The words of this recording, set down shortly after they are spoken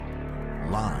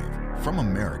Live from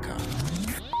America,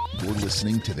 you're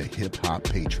listening to the Hip Hop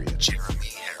Patriot, Jeremy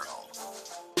Herrell.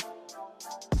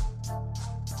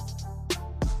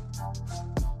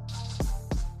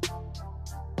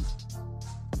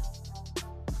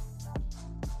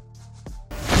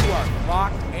 You are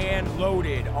locked and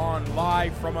loaded on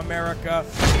Live from America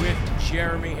with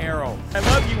Jeremy Herrell. I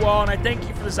love you all, and I thank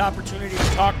you for this opportunity to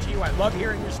talk to you. I love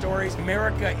hearing your stories.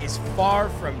 America is far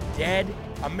from dead.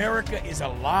 America is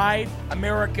alive.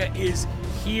 America is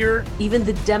here. Even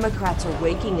the Democrats are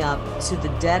waking up to the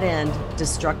dead-end,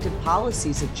 destructive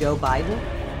policies of Joe Biden.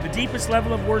 The deepest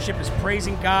level of worship is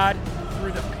praising God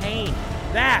through the pain.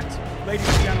 That, ladies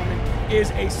and gentlemen, is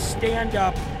a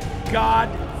stand-up,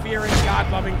 God-fearing,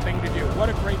 God-loving thing to do. What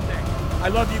a great thing. I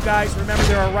love you guys. Remember,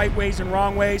 there are right ways and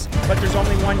wrong ways, but there's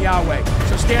only one Yahweh.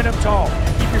 So stand up tall.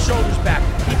 Keep your shoulders back.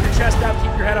 Keep your chest out.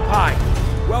 Keep your head up high.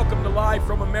 Welcome to Live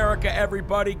from America,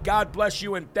 everybody. God bless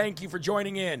you, and thank you for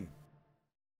joining in.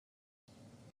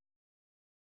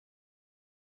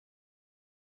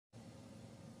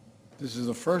 This is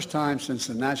the first time since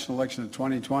the national election of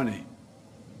 2020.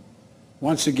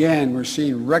 Once again, we're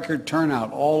seeing record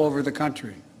turnout all over the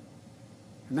country.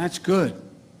 And that's good.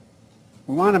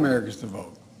 We want Americans to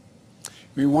vote.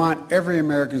 We want every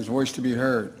American's voice to be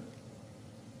heard.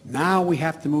 Now we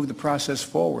have to move the process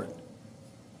forward.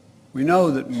 We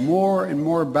know that more and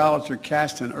more ballots are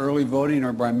cast in early voting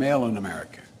or by mail in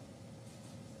America.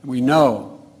 We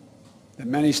know that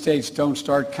many states don't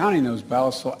start counting those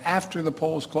ballots until after the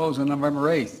polls close on November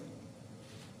 8th.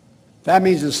 That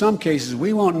means in some cases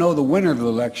we won't know the winner of the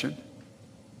election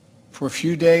for a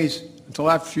few days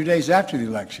after the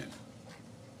election.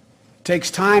 It takes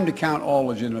time to count all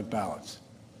legitimate ballots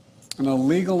in a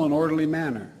legal and orderly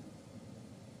manner.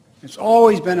 It's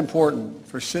always been important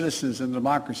for citizens in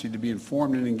democracy to be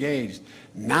informed and engaged.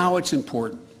 Now it's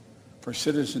important for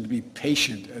citizens to be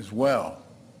patient as well.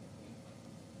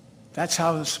 That's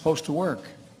how it's supposed to work.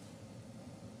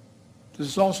 This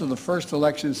is also the first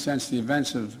election since the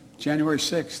events of January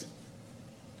 6th,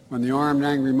 when the armed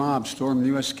angry mob stormed the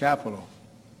U.S. Capitol.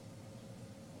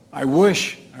 I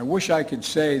wish I could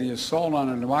say the assault on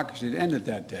our democracy had ended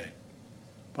that day,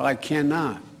 but I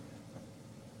cannot.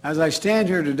 As I stand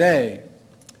here today,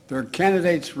 there are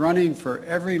candidates running for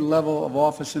every level of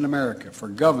office in America, for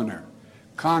governor,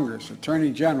 Congress, Attorney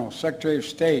General, Secretary of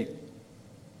State,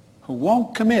 who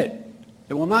won't commit.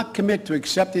 They will not commit to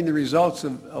accepting the results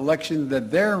of elections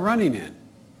that they're running in.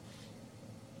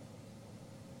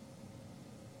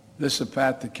 This is a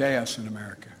path to chaos in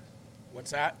America. What's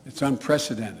that? It's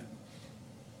unprecedented.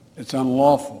 It's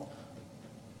unlawful.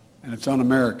 And it's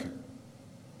un-American.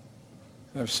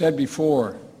 As I've said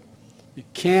before, you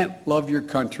can't love your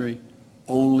country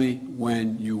only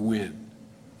when you win.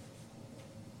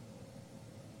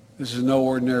 This is no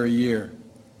ordinary year.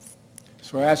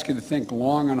 So I ask you to think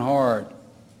long and hard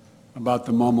about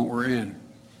the moment we're in.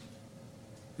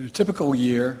 In a typical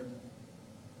year,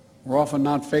 we're often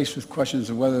not faced with questions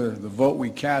of whether the vote we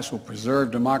cast will preserve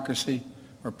democracy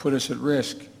or put us at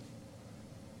risk.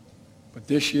 But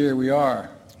this year we are.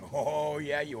 Oh,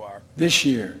 yeah, you are. This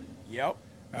year. Yep.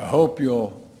 I hope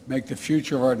you'll make the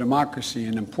future of our democracy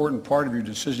an important part of your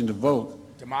decision to vote.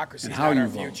 Democracy is not our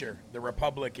future. The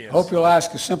republic is. I hope you'll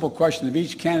ask a simple question of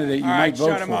each candidate you might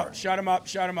vote for. Shut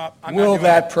him up. Will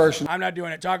that person... I'm not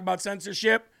doing it. Talk about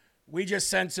censorship. We just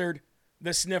censored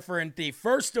the sniffer and thief.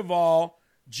 First of all,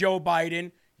 Joe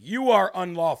Biden, you are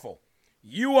unlawful.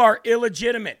 You are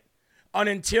illegitimate. And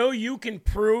until you can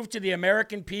prove to the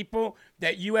American people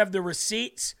that you have the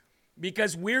receipts,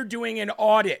 because we're doing an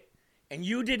audit, and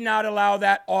you did not allow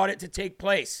that audit to take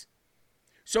place.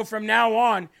 So from now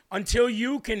on, until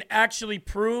you can actually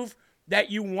prove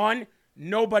that you won,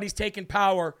 nobody's taking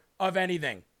power of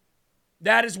anything.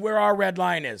 That is where our red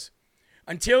line is.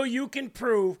 Until you can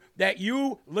prove that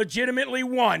you legitimately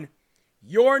won,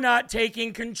 you're not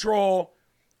taking control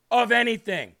of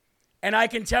anything. And I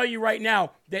can tell you right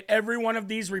now that every one of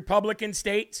these Republican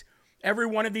states, every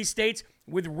one of these states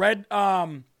with red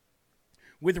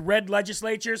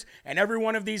legislatures, and every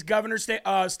one of these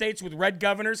states with red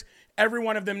governors, every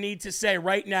one of them need to say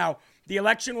right now, the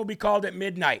election will be called at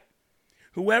midnight.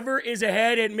 Whoever is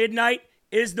ahead at midnight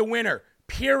is the winner,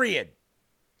 period.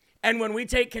 And when we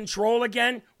take control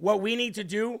again, what we need to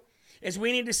do is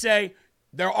we need to say,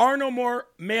 there are no more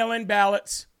mail-in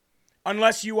ballots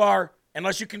unless you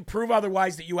can prove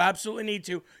otherwise that you absolutely need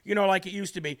to, like it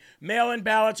used to be. Mail-in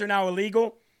ballots are now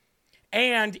illegal,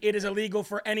 and it is illegal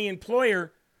for any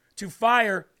employer to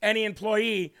fire any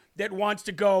employee that wants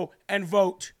to go and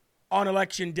vote on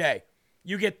election day.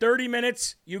 You get 30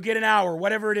 minutes, you get an hour,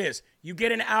 whatever it is. You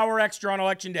get an hour extra on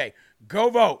election day. Go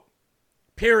vote.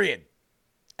 period.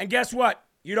 And guess what?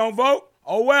 You don't vote?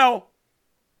 Oh, well.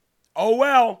 Oh,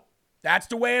 well. That's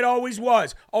the way it always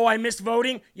was. Oh, I missed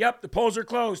voting? Yep, the polls are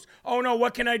closed. Oh, no,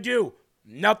 what can I do?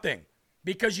 Nothing,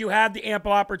 because you had the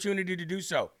ample opportunity to do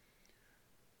so.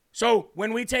 So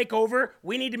when we take over,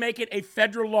 we need to make it a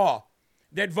federal law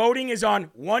that voting is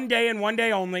on one day and one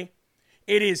day only.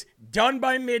 It is done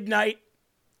by midnight,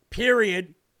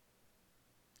 period.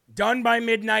 Done by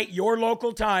midnight, your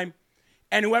local time.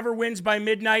 And whoever wins by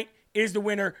midnight is the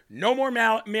winner. No more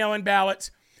mail-in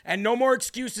ballots. And no more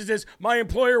excuses as my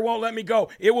employer won't let me go.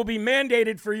 It will be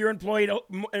mandated for your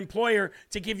employer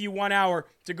to give you 1 hour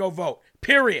to go vote.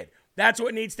 Period. That's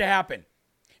what needs to happen.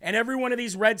 And every one of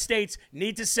these red states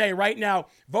need to say right now,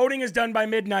 voting is done by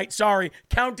midnight. Sorry,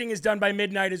 counting is done by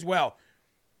midnight as well.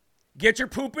 Get your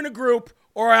poop in a group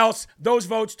or else those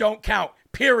votes don't count.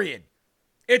 Period.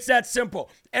 It's that simple.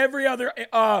 Every other...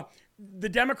 The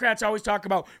Democrats always talk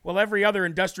about, well, every other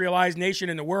industrialized nation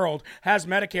in the world has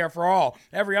Medicare for all.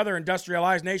 Every other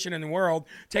industrialized nation in the world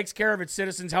takes care of its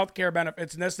citizens' health care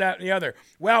benefits and this, that, and the other.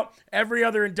 Well, every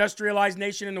other industrialized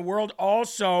nation in the world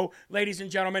also, ladies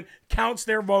and gentlemen, counts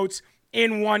their votes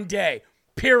in one day.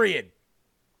 Period.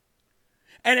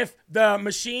 And if the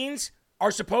machines are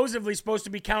supposedly supposed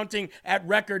to be counting at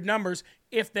record numbers,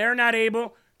 if they're not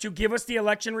able to give us the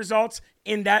election results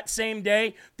in that same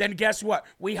day, then guess what?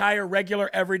 We hire regular,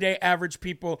 everyday, average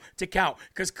people to count,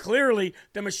 because clearly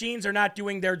the machines are not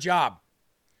doing their job.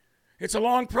 It's a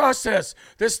long process.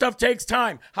 This stuff takes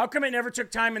time. How come it never took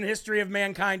time in the history of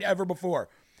mankind ever before?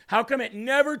 How come it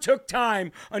never took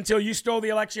time until you stole the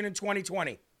election in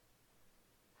 2020?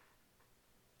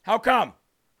 How come?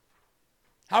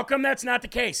 How come that's not the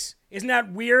case? Isn't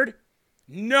that weird?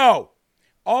 No.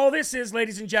 All this is,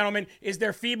 ladies and gentlemen, is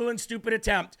their feeble and stupid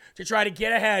attempt to try to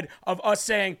get ahead of us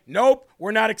saying, nope,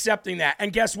 we're not accepting that.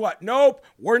 And guess what? Nope,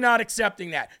 we're not accepting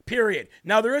that. Period.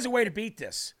 Now, there is a way to beat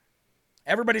this.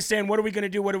 Everybody's saying, what are we going to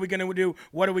do? What are we going to do?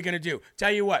 What are we going to do?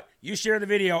 Tell you what, you share the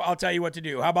video, I'll tell you what to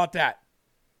do. How about that?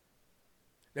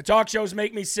 The talk shows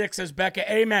make me sick, says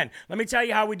Becca. Amen. Let me tell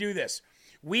you how we do this.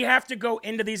 We have to go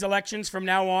into these elections from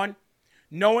now on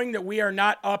knowing that we are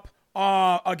not up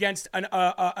against an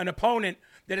opponent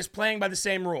that is playing by the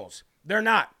same rules. They're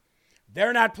not.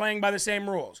 They're not playing by the same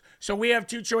rules. So we have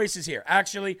two choices here.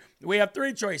 Actually, we have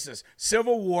three choices.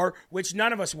 Civil war, which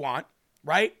none of us want,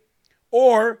 right?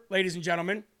 Or, ladies and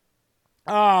gentlemen,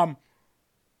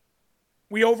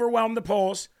 we overwhelm the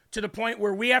polls to the point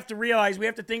where we have to realize, we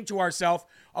have to think to ourselves,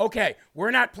 okay,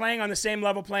 we're not playing on the same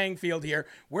level playing field here.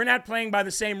 We're not playing by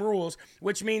the same rules,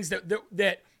 which means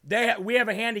that we have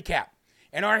a handicap.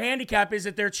 And our handicap is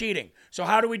that they're cheating. So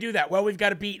how do we do that? Well, we've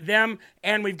got to beat them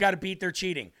and we've got to beat their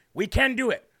cheating. We can do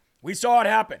it. We saw it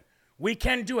happen. We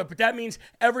can do it. But that means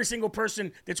every single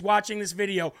person that's watching this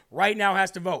video right now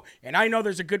has to vote. And I know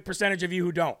there's a good percentage of you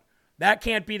who don't. That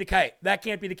can't be the case. That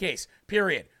can't be the case.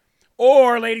 Period.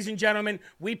 Or, ladies and gentlemen,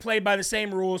 we play by the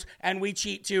same rules and we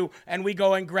cheat too, and we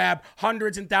go and grab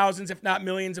hundreds and thousands, if not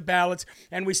millions of ballots,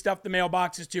 and we stuff the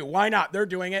mailboxes too. Why not? They're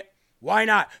doing it. Why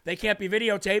not? They can't be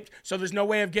videotaped, so there's no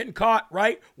way of getting caught,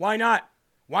 right? Why not?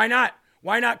 Why not?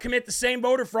 Why not commit the same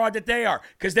voter fraud that they are?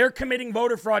 Because they're committing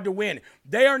voter fraud to win.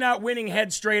 They are not winning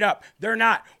head straight up. They're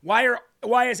not. Why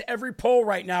is every poll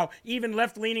right now, even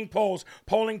left-leaning polls,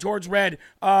 polling towards red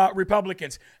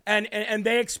Republicans? And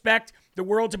they expect the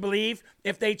world to believe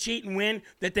if they cheat and win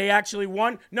that they actually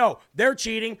won? No, they're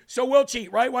cheating, so we'll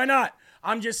cheat, right? Why not?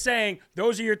 I'm just saying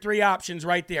those are your three options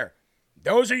right there.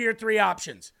 Those are your three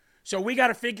options. So we got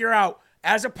to figure out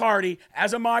as a party,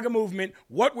 as a MAGA movement,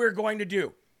 what we're going to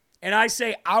do. And I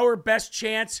say our best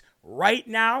chance right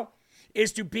now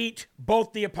is to beat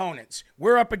both the opponents.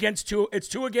 We're up against two. It's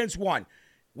 2 against 1.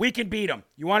 We can beat them.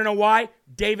 You want to know why?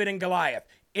 David and Goliath.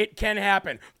 It can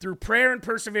happen. Through prayer and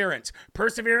perseverance.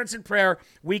 Perseverance and prayer,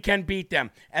 we can beat them.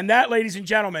 And that, ladies and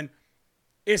gentlemen,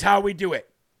 is how we do it.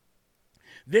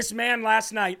 This man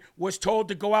last night was told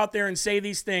to go out there and say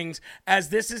these things as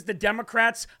this is the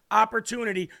Democrats'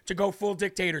 opportunity to go full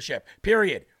dictatorship,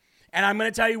 period. And I'm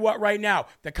going to tell you what right now,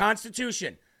 the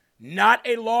Constitution, not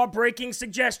a law-breaking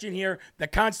suggestion here, the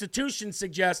Constitution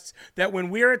suggests that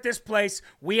when we're at this place,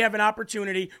 we have an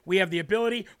opportunity, we have the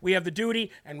ability, we have the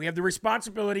duty, and we have the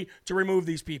responsibility to remove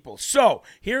these people. So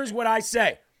here's what I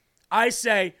say. I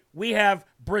say we have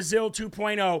Brazil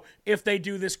 2.0 if they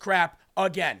do this crap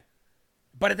again.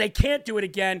 But if they can't do it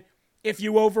again, if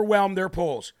you overwhelm their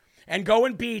polls and go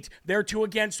and beat their 2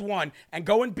 against 1 and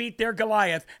go and beat their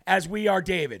Goliath as we are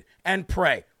David and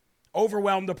pray,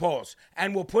 overwhelm the polls,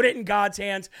 and we'll put it in God's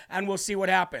hands and we'll see what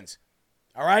happens.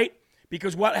 All right?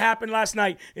 Because what happened last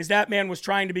night is that man was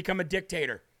trying to become a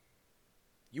dictator.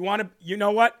 You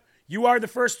know what? You are the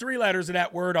first three letters of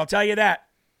that word, I'll tell you that.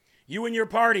 You and your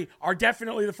party are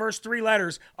definitely the first three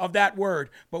letters of that word,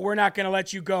 but we're not going to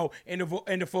let you go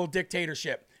into full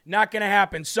dictatorship. Not going to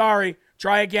happen. Sorry.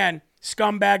 Try again.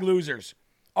 Scumbag losers.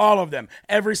 All of them.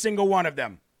 Every single one of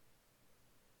them.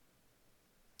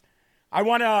 I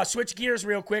want to switch gears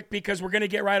real quick because we're going to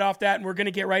get right off that and we're going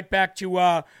to get right back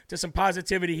to some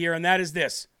positivity here, and that is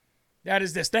this.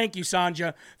 Thank you,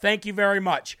 Sanja. Thank you very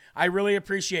much. I really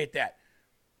appreciate that.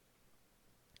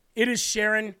 It is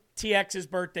Sharon TX's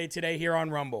birthday today here on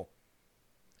Rumble.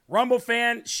 Rumble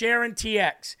fan Sharon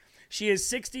TX. She is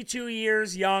 62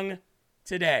 years young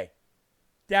today.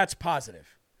 That's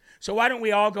positive. So why don't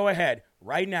we all go ahead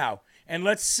right now and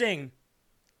let's sing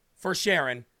for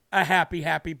Sharon a happy,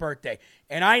 happy birthday.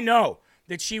 And I know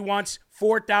that she wants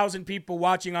 4,000 people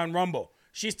watching on Rumble.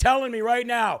 She's telling me right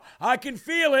now, I can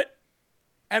feel it.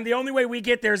 And the only way we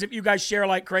get there is if you guys share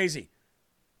like crazy.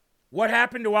 What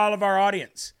happened to all of our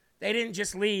audience? They didn't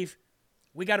just leave.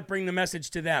 We got to bring the message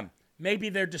to them. Maybe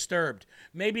they're disturbed.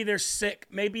 Maybe they're sick.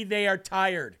 Maybe they are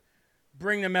tired.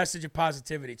 Bring the message of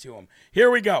positivity to them.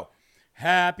 Here we go.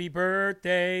 Happy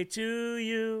birthday to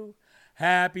you.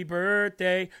 Happy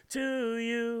birthday to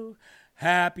you.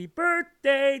 Happy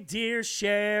birthday, dear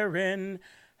Sharon.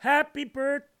 Happy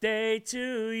birthday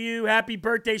to you. Happy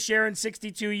birthday, Sharon,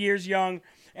 62 years young.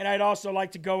 And I'd also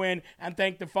like to go in and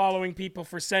thank the following people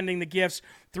for sending the gifts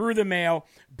through the mail.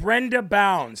 Brenda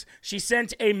Bounds. She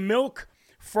sent a milk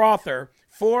frother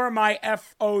for my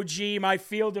FOG, my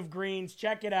Field of Greens.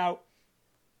 Check it out.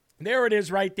 There it is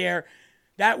right there.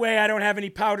 That way I don't have any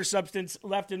powder substance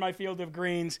left in my Field of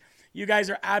Greens. You guys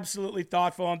are absolutely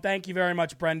thoughtful, and thank you very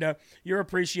much, Brenda. You're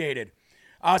appreciated.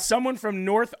 Someone from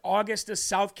North Augusta,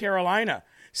 South Carolina,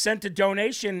 sent a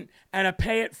donation and a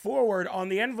pay it forward on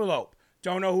the envelope.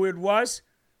 Don't know who it was,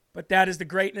 but that is the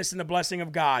greatness and the blessing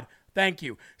of God. Thank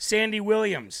you. Sandy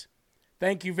Williams,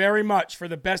 thank you very much for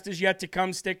the best is yet to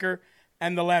come sticker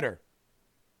and the letter.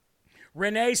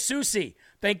 Renee Susi,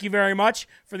 thank you very much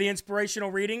for the inspirational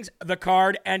readings, the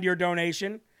card, and your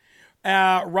donation.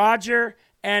 Roger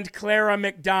and Clara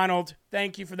McDonald,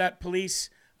 thank you for that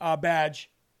police badge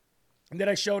that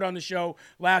I showed on the show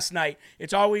last night.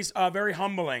 It's always very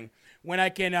humbling when I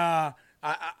can...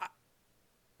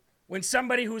 When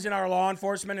somebody who's in our law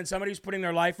enforcement and somebody who's putting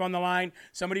their life on the line,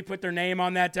 somebody put their name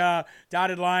on that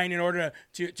dotted line in order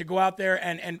to go out there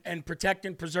and protect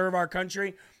and preserve our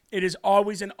country, it is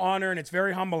always an honor and it's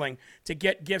very humbling to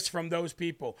get gifts from those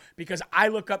people because I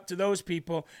look up to those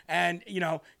people and, you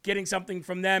know, getting something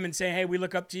from them and saying, hey, we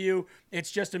look up to you.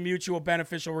 It's just a mutual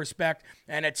beneficial respect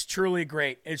and it's truly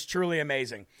great. It's truly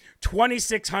amazing.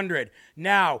 2,600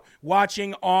 now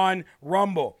watching on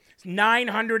Rumble.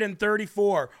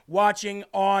 934 watching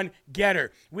on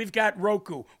Getter. We've got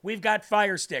Roku. We've got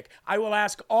Fire Stick. I will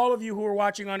ask all of you who are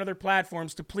watching on other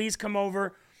platforms to please come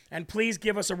over and please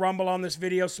give us a rumble on this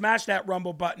video. Smash that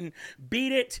rumble button.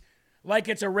 Beat it like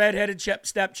it's a redheaded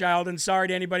stepchild. And sorry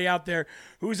to anybody out there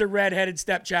who's a redheaded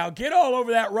stepchild. Get all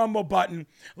over that rumble button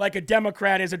like a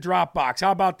Democrat is a Dropbox.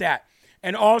 How about that?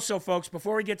 And also, folks,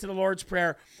 before we get to the Lord's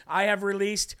Prayer, I have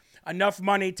released enough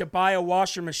money to buy a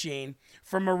washer machine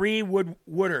for Marie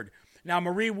Woodard. Now,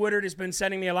 Marie Woodard has been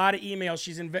sending me a lot of emails.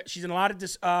 She's in a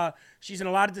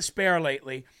lot of despair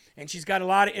lately, and she's got a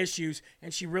lot of issues,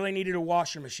 and she really needed a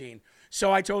washer machine.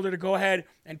 So I told her to go ahead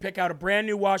and pick out a brand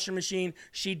new washer machine.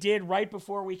 She did right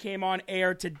before we came on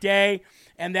air today,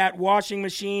 and that washing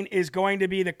machine is going to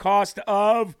be the cost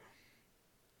of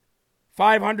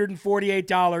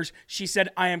 $548. She said,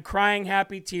 I am crying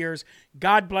happy tears.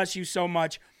 God bless you so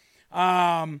much.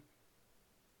 I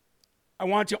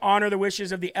want to honor the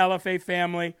wishes of the LFA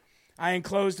family. I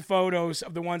enclosed photos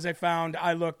of the ones I found.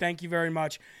 Thank you very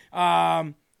much.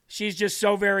 She's just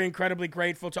so very incredibly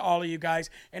grateful to all of you guys.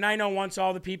 And I know once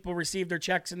all the people receive their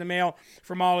checks in the mail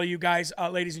from all of you guys,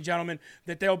 ladies and gentlemen,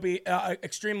 that they'll be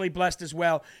extremely blessed as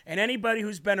well. And anybody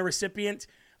who's been a recipient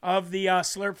of the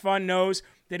Slurp Fund knows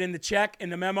that in the check, in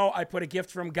the memo, I put a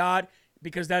gift from God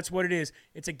because that's what it is.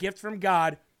 It's a gift from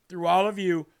God through all of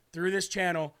you, through this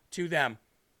channel, to them.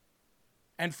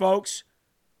 And folks,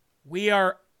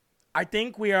 I'll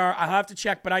have to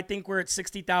check, but I think we're at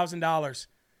 $60,000.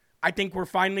 I think we're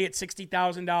finally at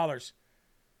 $60,000.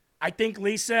 I think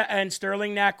Lisa and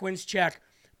Sterling Naquin's check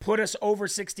put us over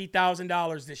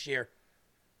 $60,000 this year.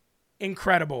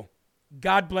 Incredible.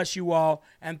 God bless you all,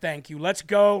 and thank you. Let's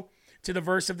go to the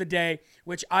verse of the day,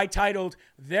 which I titled,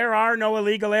 There Are No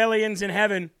Illegal Aliens in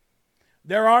Heaven.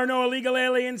 There are no illegal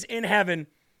aliens in heaven.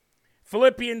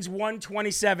 Philippians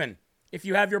 1:27. If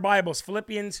you have your Bibles,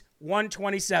 Philippians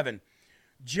 1:27.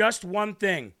 Just one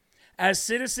thing. As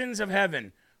citizens of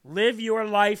heaven, live your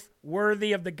life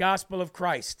worthy of the gospel of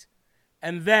Christ.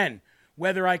 And then,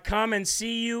 whether I come and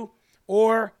see you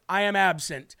or I am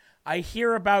absent, I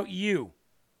hear about you.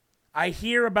 I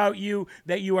hear about you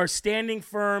that you are standing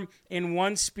firm in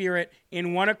one spirit,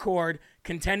 in one accord,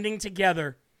 contending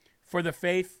together for the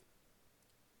faith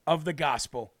of the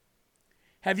gospel.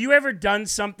 Have you ever done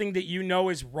something that you know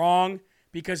is wrong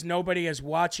because nobody is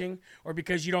watching or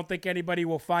because you don't think anybody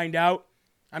will find out?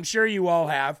 I'm sure you all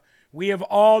have. We have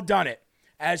all done it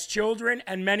as children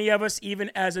and many of us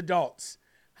even as adults.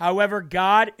 However,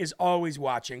 God is always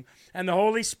watching, and the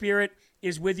Holy Spirit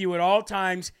is with you at all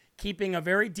times, keeping a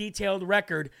very detailed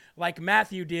record like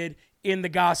Matthew did in the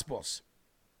Gospels.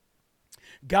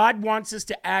 God wants us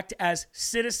to act as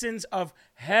citizens of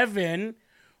heaven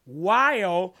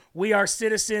while we are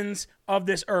citizens of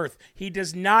this earth. He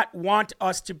does not want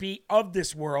us to be of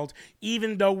this world,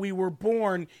 even though we were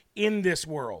born in this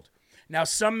world. Now,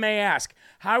 some may ask,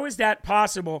 how is that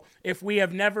possible if we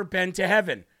have never been to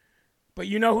heaven? But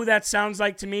you know who that sounds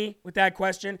like to me with that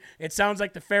question? It sounds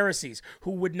like the Pharisees,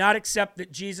 who would not accept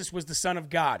that Jesus was the Son of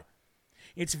God.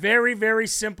 It's very, very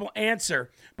simple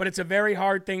answer, but it's a very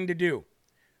hard thing to do.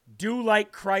 Do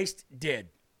like Christ did.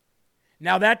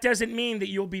 Now, that doesn't mean that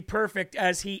you'll be perfect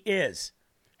as he is.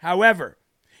 However,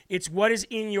 it's what is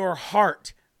in your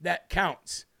heart that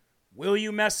counts. Will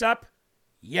you mess up?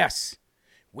 Yes.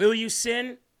 Will you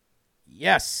sin?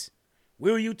 Yes.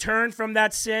 Will you turn from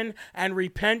that sin and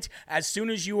repent as soon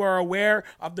as you are aware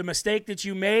of the mistake that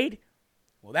you made?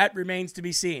 Well, that remains to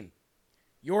be seen.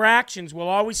 Your actions will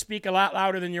always speak a lot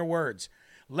louder than your words.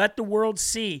 Let the world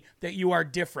see that you are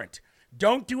different.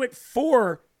 Don't do it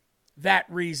for that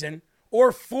reason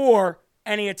or for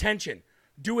any attention.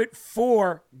 Do it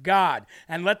for God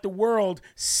and let the world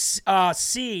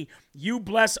see you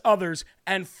bless others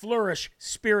and flourish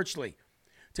spiritually.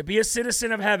 To be a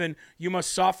citizen of heaven, you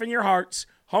must soften your hearts,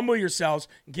 humble yourselves,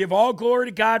 give all glory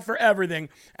to God for everything,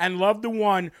 and love the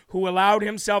one who allowed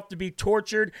himself to be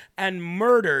tortured and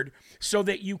murdered so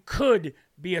that you could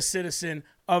be a citizen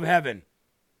of heaven.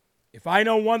 If I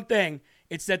know one thing,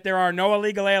 it's that there are no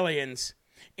illegal aliens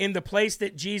in the place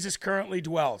that Jesus currently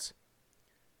dwells.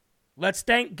 Let's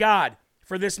thank God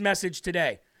for this message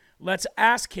today. Let's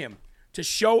ask him to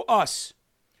show us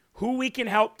who we can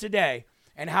help today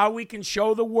and how we can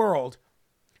show the world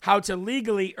how to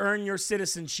legally earn your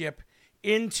citizenship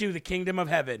into the kingdom of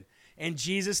heaven. In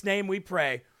Jesus' name we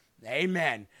pray.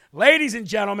 Amen. Ladies and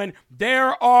gentlemen,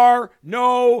 there are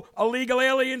no illegal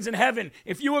aliens in heaven.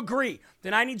 If you agree,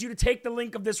 then I need you to take the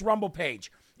link of this Rumble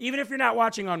page. Even if you're not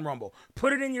watching on Rumble,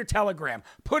 put it in your Telegram,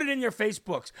 put it in your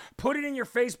Facebooks, put it in your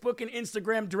Facebook and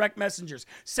Instagram direct messengers.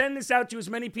 Send this out to as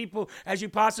many people as you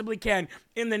possibly can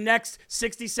in the next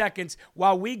 60 seconds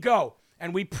while we go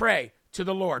and we pray to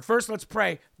the Lord. First, let's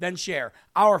pray, then share.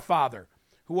 Our Father,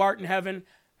 who art in heaven,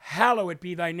 hallowed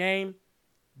be thy name.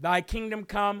 Thy kingdom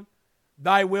come,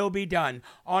 thy will be done,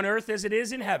 on earth as it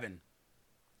is in heaven.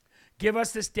 Give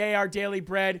us this day our daily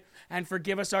bread, and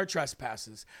forgive us our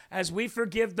trespasses, as we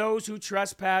forgive those who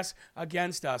trespass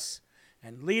against us.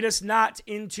 And lead us not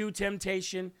into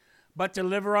temptation, but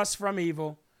deliver us from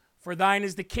evil. For thine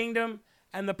is the kingdom,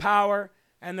 and the power,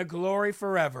 and the glory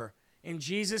forever. In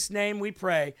Jesus' name we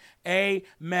pray.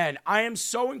 Amen. I am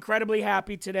so incredibly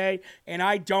happy today, and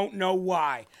I don't know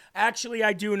why. Actually,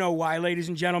 I do know why, ladies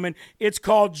and gentlemen. It's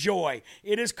called joy.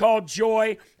 It is called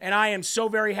joy, and I am so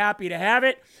very happy to have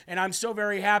it, and I'm so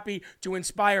very happy to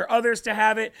inspire others to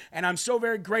have it, and I'm so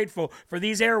very grateful for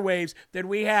these airwaves that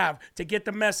we have to get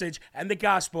the message and the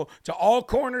gospel to all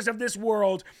corners of this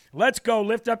world. Let's go.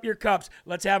 Lift up your cups.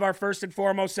 Let's have our first and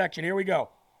foremost section. Here we go.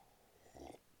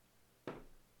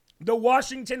 The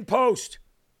Washington Post,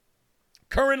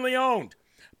 currently owned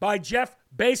by Jeff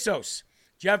Bezos.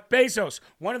 Jeff Bezos,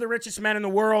 one of the richest men in the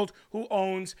world who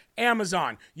owns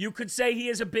Amazon. You could say he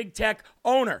is a big tech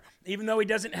owner. Even though he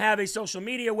doesn't have a social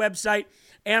media website,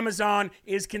 Amazon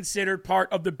is considered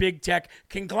part of the big tech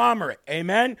conglomerate.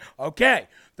 Amen? Okay.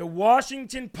 The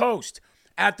Washington Post,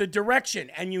 at the direction,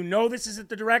 and you know this is at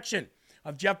the direction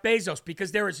of Jeff Bezos,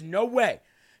 because there is no way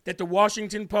that the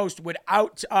Washington Post would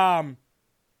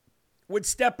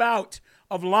step out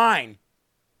of line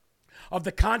of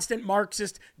the constant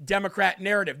Marxist Democrat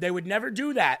narrative. They would never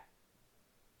do that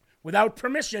without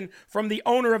permission from the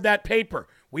owner of that paper.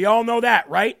 We all know that,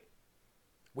 right?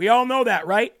 We all know that,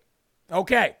 right?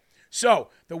 Okay, so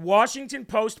the Washington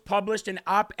Post published an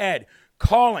op-ed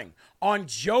calling on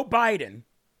Joe Biden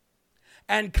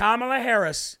and Kamala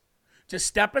Harris to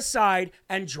step aside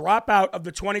and drop out of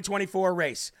the 2024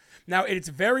 race. Now, it's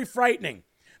very frightening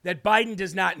that Biden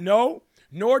does not know,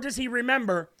 nor does he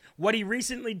remember what he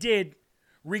recently did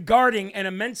regarding an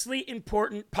immensely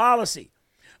important policy.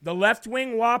 The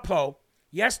left-wing WAPO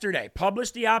yesterday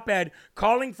published the op-ed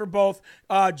calling for both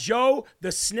Joe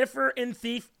the Sniffer and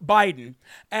Thief Biden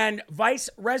and Vice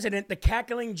President the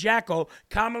Cackling Jackal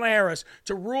Kamala Harris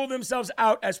to rule themselves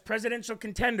out as presidential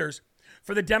contenders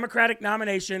for the Democratic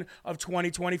nomination of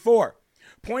 2024.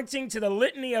 Pointing to the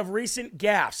litany of recent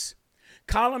gaffes,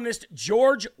 columnist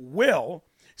George Will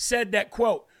said that,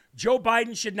 quote, Joe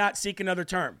Biden should not seek another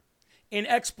term. In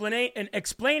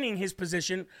explaining his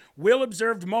position, Will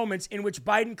observed moments in which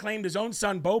Biden claimed his own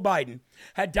son, Beau Biden,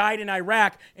 had died in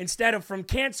Iraq instead of from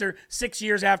cancer 6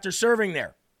 years after serving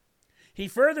there. He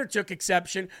further took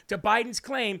exception to Biden's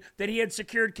claim that he had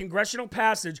secured congressional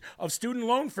passage of student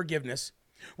loan forgiveness,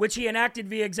 which he enacted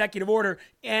via executive order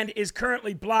and is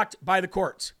currently blocked by the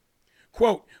courts.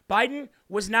 Quote, Biden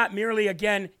was not merely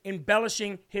again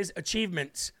embellishing his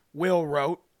achievements, Will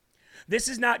wrote. This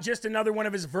is not just another one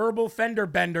of his verbal fender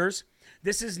benders.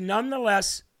 This is no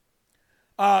less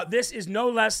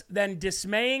than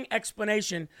dismaying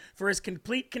explanation for his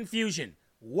complete confusion.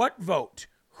 What vote?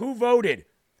 Who voted?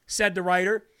 Said the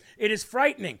writer. It is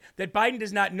frightening that Biden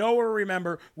does not know or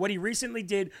remember what he recently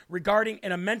did regarding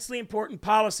an immensely important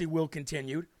policy, Will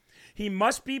continued. He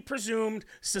must be presumed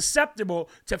susceptible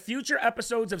to future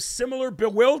episodes of similar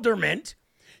bewilderment.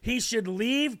 He should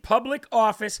leave public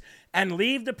office and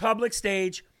leave the public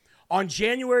stage on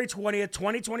January 20th,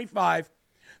 2025.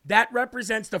 That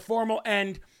represents the formal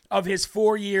end of his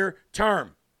 4-year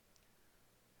term.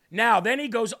 Now, then he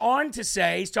goes on to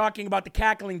say, he's talking about the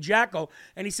Cackling Jackal,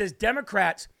 and he says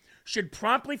Democrats should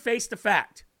promptly face the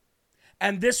fact,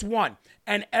 and this one,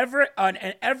 an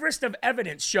Everest of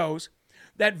evidence shows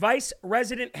that Vice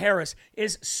President Harris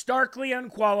is starkly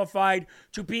unqualified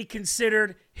to be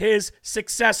considered his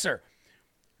successor.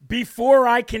 Before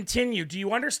I continue, do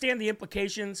you understand the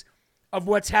implications of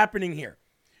what's happening here?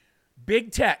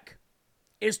 Big tech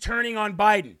is turning on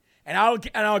Biden. And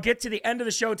I'll get to the end of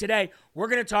the show today. We're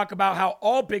going to talk about how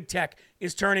all big tech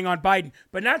is turning on Biden,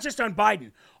 but not just on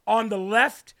Biden, on the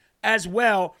left as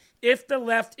well, if the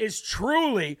left is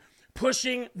truly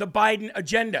pushing the Biden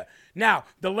agenda. Now,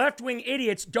 the left-wing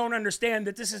idiots don't understand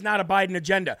that this is not a Biden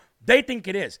agenda. They think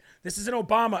it is. This is an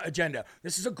Obama agenda.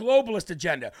 This is a globalist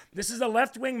agenda. This is a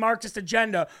left-wing Marxist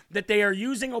agenda that they are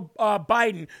using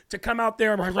Biden to come out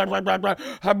there and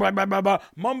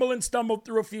mumble and stumble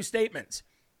through a few statements.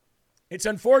 It's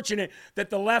unfortunate that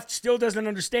the left still doesn't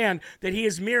understand that he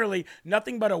is merely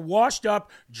nothing but a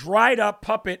washed-up, dried-up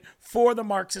puppet for the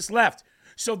Marxist left.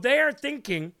 So they are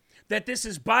thinking that this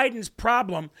is Biden's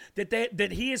problem,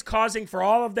 that he is causing for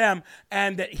all of them,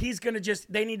 and that he's going to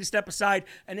they need to step aside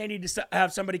and they need to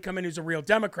have somebody come in who's a real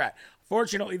Democrat.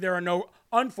 Unfortunately, there are no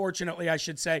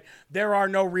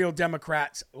real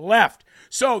Democrats left.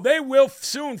 So they will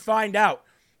soon find out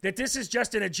that this is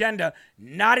just an agenda,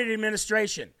 not an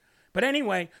administration. But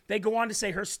anyway, they go on to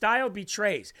say her style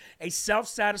betrays a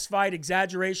self-satisfied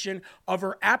exaggeration of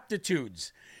her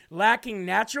aptitudes. Lacking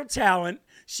natural talent,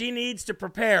 she needs to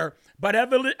prepare, but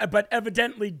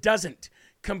evidently doesn't.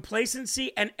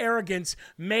 Complacency and arrogance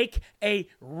make a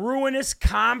ruinous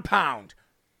compound.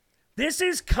 This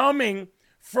is coming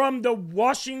from the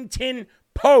Washington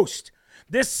Post.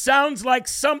 This sounds like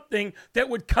something that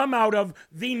would come out of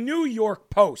the New York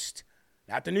Post.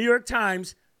 Not the New York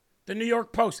Times, the New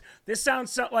York Post. This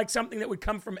sounds like something that would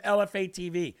come from LFA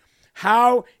TV.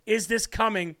 How is this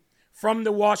coming from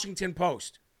the Washington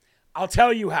Post? I'll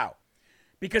tell you how.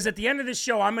 Because at the end of this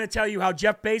show, I'm going to tell you how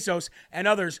Jeff Bezos and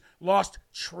others lost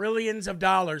trillions of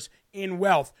dollars in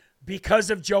wealth because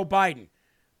of Joe Biden.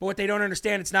 But what they don't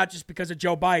understand, it's not just because of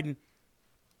Joe Biden.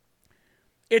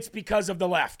 It's because of the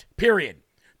left, period.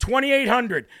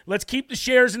 2,800. Let's keep the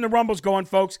shares and the rumbles going,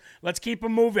 folks. Let's keep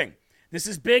them moving. This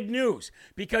is big news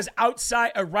because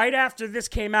right after this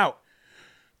came out,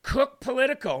 Cook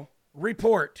Political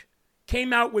Report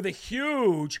came out with a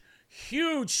huge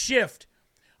shift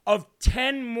of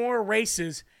 10 more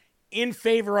races in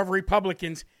favor of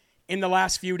Republicans in the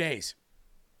last few days.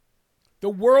 The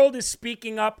world is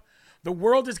speaking up. The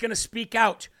world is going to speak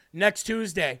out next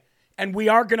Tuesday, and we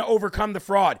are going to overcome the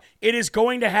fraud. It is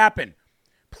going to happen.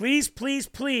 Please, please,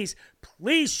 please,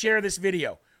 please share this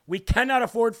video. We cannot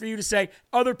afford for you to say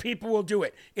other people will do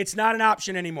it. It's not an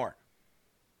option anymore.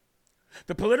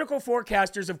 The political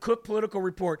forecasters of Cook Political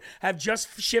Report have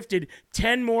just shifted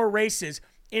 10 more races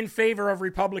in favor of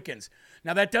Republicans.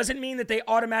 Now, that doesn't mean that they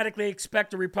automatically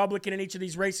expect a Republican in each of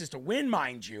these races to win,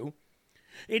 mind you.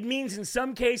 It means in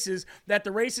some cases that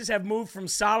the races have moved from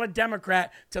solid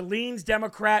Democrat to leans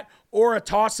Democrat or a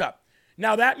toss-up.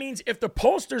 Now, that means if the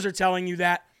pollsters are telling you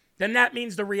that, then that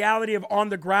means the reality of on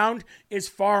the ground is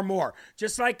far more.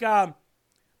 Just like, I'd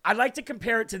like to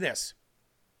compare it to this.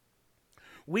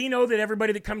 We know that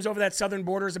everybody that comes over that southern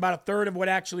border is about a third of what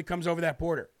actually comes over that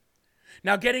border.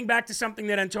 Now, getting back to something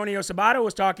that Antonio Sabato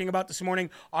was talking about this morning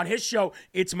on his show,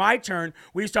 It's My Turn,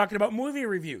 we was talking about movie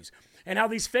reviews and how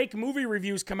these fake movie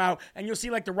reviews come out, and you'll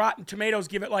see like the Rotten Tomatoes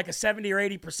give it like a 70 or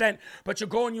 80%, but you'll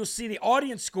go and you'll see the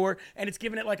audience score and it's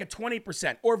giving it like a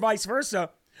 20%, or vice versa.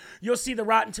 You'll see the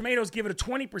Rotten Tomatoes give it a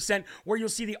 20%, where you'll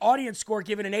see the audience score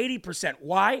give it an 80%.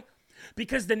 Why?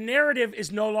 Because the narrative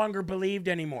is no longer believed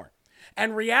anymore.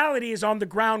 And reality is on the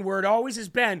ground where it always has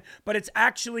been, but it's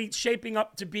actually shaping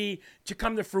up to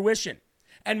come to fruition.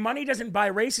 And money doesn't buy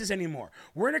races anymore.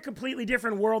 We're in a completely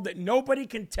different world that nobody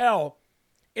can tell,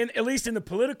 at least in the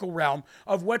political realm,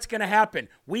 of what's going to happen.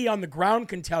 We on the ground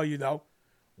can tell you, though.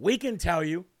 We can tell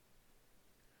you.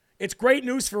 It's great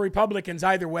news for Republicans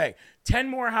either way. 10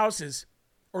 more House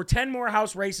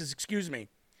races,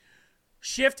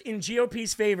 shift in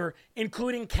GOP's favor,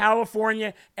 including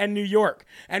California and New York.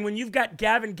 And when you've got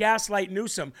Gavin Gaslight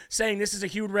Newsom saying this is a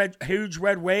huge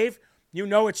red wave, you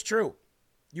know it's true.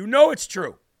 You know it's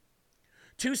true.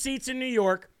 2 seats in New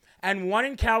York and 1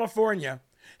 in California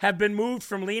have been moved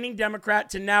from leaning Democrat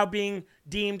to now being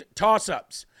deemed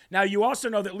toss-ups. Now, you also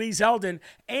know that Lee Zeldin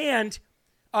and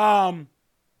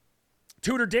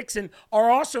Tudor Dixon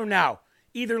are also now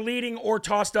either leading or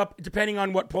tossed up, depending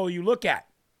on what poll you look at,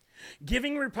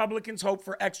 giving Republicans hope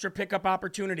for extra pickup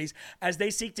opportunities as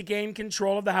they seek to gain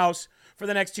control of the House for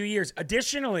the next 2 years.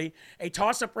 Additionally, a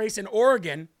toss-up race in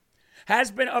Oregon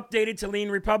has been updated to lean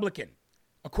Republican,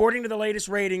 according to the latest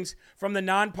ratings from the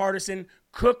nonpartisan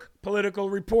Cook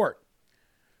Political Report.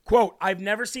 Quote, I've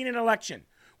never seen an election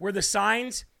where the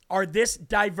signs are this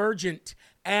divergent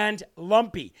and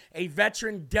lumpy, a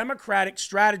veteran Democratic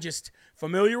strategist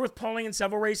familiar with polling in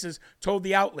several races told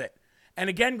the outlet. And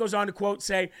again goes on to, quote,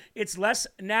 say, it's less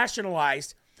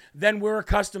nationalized than we're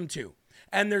accustomed to.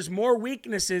 And there's more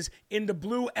weaknesses in the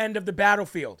blue end of the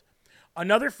battlefield.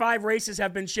 Another 5 races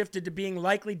have been shifted to being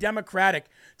likely Democratic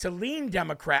to lean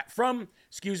Democrat,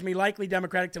 likely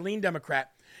Democratic to lean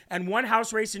Democrat. And 1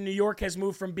 House race in New York has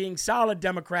moved from being solid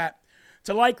Democrat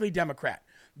to likely Democrat.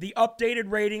 The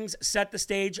updated ratings set the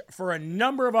stage for a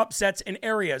number of upsets in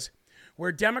areas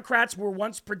where Democrats were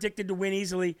once predicted to win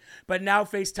easily, but now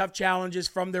face tough challenges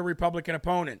from their Republican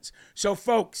opponents. So,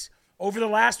 folks, over the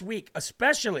last week,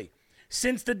 especially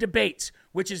since the debates,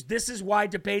 this is why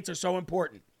debates are so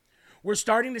important, we're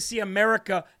starting to see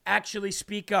America actually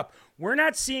speak up. We're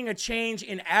not seeing a change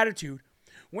in attitude.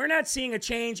 We're not seeing a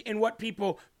change in what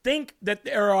people think that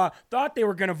they thought they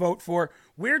were going to vote for.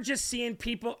 We're just seeing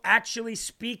people actually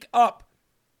speak up.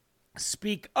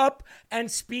 Speak up and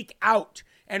speak out.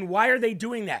 And why are they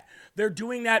doing that? They're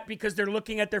doing that because they're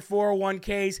looking at their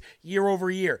 401ks year over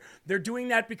year. They're doing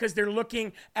that because they're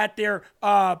looking at their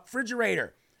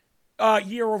refrigerator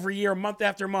year over year, month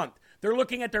after month. They're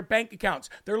looking at their bank accounts.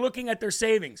 They're looking at their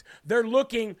savings. They're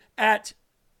looking at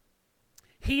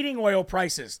heating oil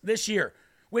prices this year,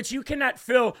 which you cannot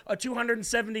fill a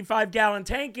 275-gallon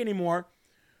tank anymore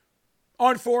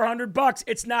on $400.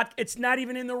 It's not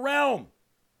even in the realm.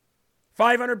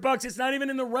 $500, it's not even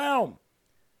in the realm.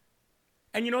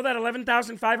 And you know that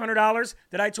 $11,500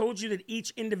 that I told you that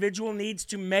each individual needs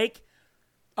to make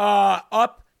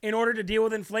up in order to deal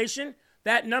with inflation?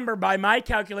 That number, by my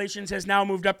calculations, has now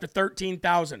moved up to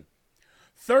 $13,000.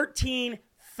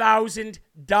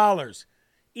 $13,000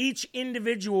 each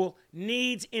individual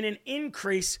needs in an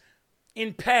increase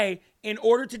in pay in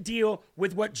order to deal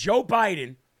with what Joe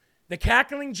Biden, the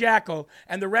cackling jackal,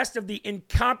 and the rest of the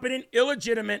incompetent,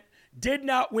 illegitimate, did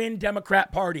not win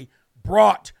Democrat Party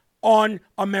brought on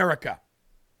America.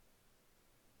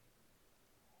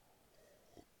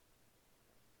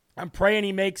 I'm praying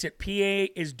he makes it.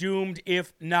 PA is doomed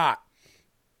if not.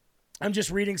 I'm just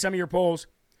reading some of your polls.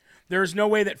 There is no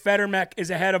way that Fettermeck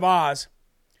is ahead of Oz.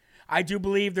 I do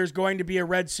believe there's going to be a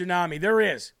red tsunami. There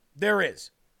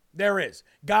is.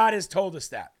 God has told us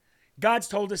that. God's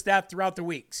told us that throughout the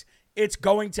weeks. It's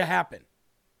going to happen.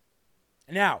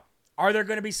 Now, are there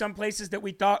going to be some places that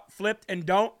we thought flipped and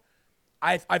don't?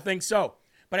 I think so.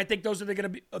 But I think those are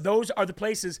the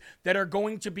places that are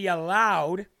going to be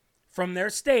allowed from their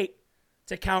state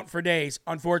to count for days,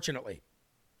 unfortunately.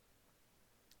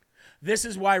 This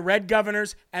is why red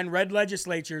governors and red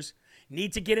legislatures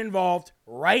need to get involved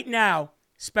right now,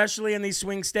 especially in these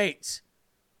swing states.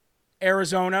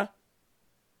 Arizona,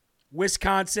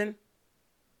 Wisconsin,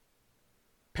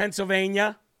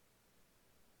 Pennsylvania.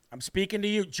 I'm speaking to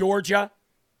you. Georgia,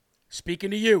 speaking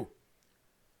to you.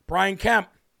 Brian Kemp,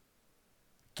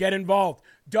 get involved.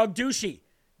 Doug Ducey,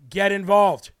 get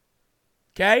involved.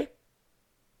 Okay?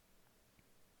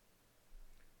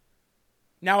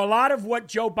 Now, a lot of what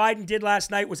Joe Biden did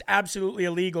last night was absolutely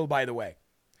illegal, by the way.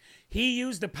 He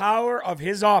used the power of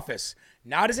his office,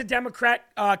 not as a Democrat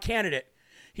candidate.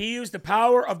 He used the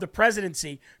power of the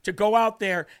presidency to go out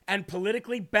there and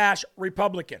politically bash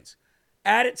Republicans.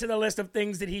 Add it to the list of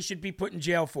things that he should be put in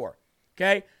jail for.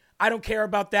 Okay? I don't care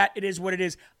about that. It is what it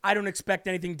is. I don't expect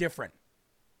anything different.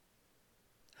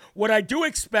 What I do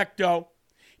expect, though,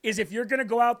 is if you're going to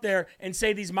go out there and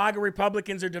say these MAGA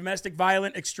Republicans are domestic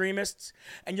violent extremists,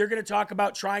 and you're going to talk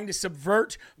about trying to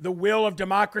subvert the will of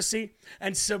democracy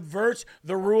and subvert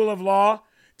the rule of law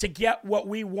to get what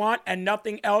we want and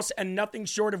nothing else and nothing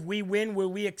short of we win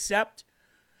will we accept,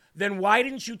 then why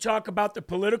didn't you talk about the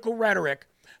political rhetoric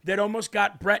that almost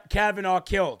got Brett Kavanaugh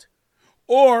killed?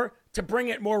 Or, to bring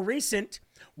it more recent,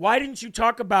 why didn't you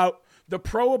talk about the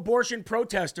pro-abortion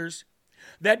protesters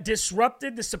that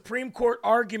disrupted the Supreme Court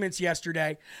arguments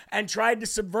yesterday and tried to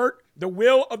subvert the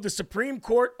will of the Supreme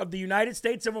Court of the United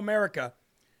States of America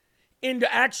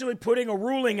into actually putting a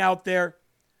ruling out there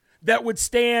that would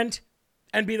stand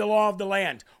and be the law of the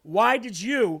land? Why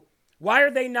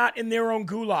are they not in their own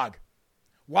gulag?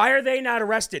 Why are they not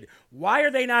arrested? Why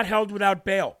are they not held without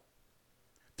bail?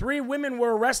 3 women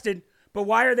were arrested, but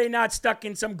why are they not stuck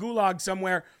in some gulag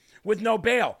somewhere with no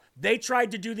bail? They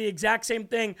tried to do the exact same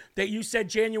thing that you said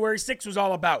January 6th was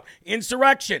all about.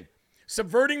 Insurrection,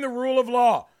 subverting the rule of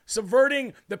law,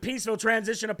 subverting the peaceful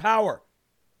transition of power.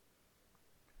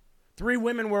 3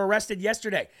 women were arrested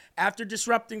yesterday after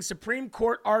disrupting Supreme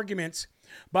Court arguments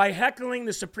by heckling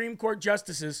the Supreme Court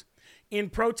justices in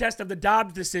protest of the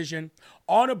Dobbs decision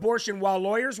on abortion while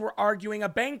lawyers were arguing a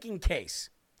banking case.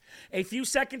 A few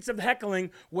seconds of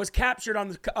heckling was captured on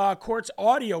the court's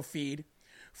audio feed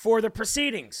for the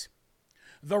proceedings.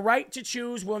 The right to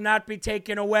choose will not be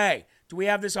taken away. Do we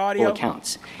have this audio?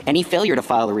 Counts. Any failure to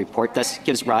file a report thus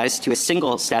gives rise to a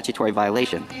single statutory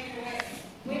violation.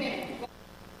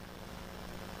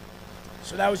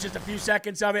 So that was just a few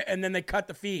seconds of it, and then they cut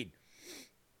the feed.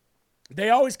 They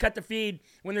always cut the feed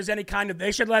when there's any kind of,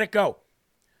 they should let it go.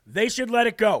 They should let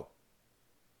it go.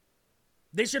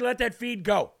 They should let that feed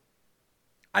go.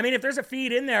 I mean, if there's a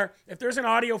feed in there, if there's an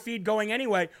audio feed going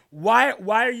anyway, why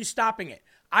are you stopping it?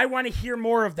 I want to hear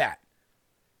more of that.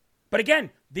 But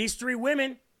again, these 3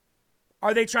 women,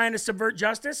 are they trying to subvert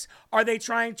justice? Are they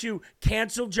trying to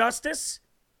cancel justice?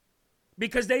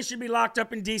 Because they should be locked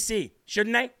up in D.C.,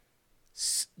 shouldn't they?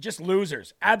 Just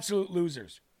losers, absolute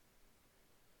losers.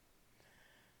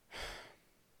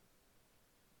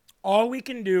 All we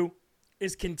can do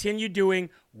is continue doing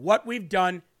what we've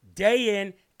done day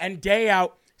in and day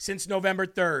out since November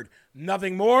 3rd.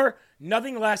 Nothing more,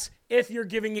 nothing less, if you're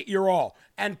giving it your all.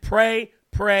 And pray,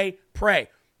 pray, pray.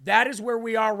 That is where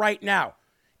we are right now.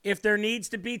 If there needs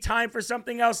to be time for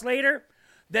something else later,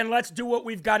 then let's do what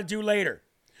we've got to do later.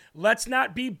 Let's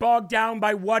not be bogged down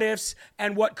by what ifs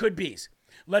and what could be's.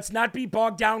 Let's not be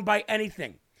bogged down by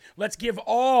anything. Let's give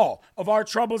all of our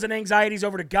troubles and anxieties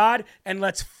over to God, and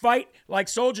let's fight like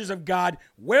soldiers of God,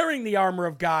 wearing the armor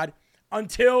of God,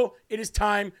 until it is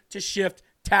time to shift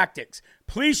tactics.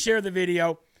 Please share the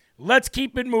video. Let's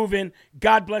keep it moving.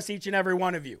 God bless each and every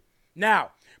one of you.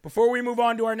 Now, before we move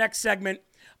on to our next segment,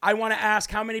 I want to ask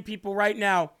how many people right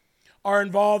now are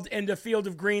involved in the Field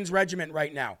of Greens regiment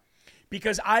right now.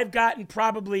 Because I've gotten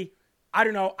probably,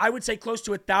 I would say close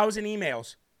to 1,000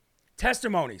 emails,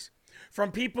 testimonies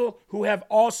from people who have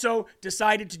also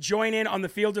decided to join in on the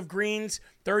Field of Greens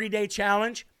 30-day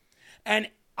challenge. And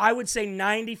I would say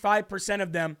 95%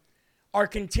 of them are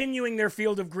continuing their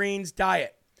Field of Greens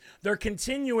diet. They're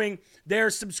continuing their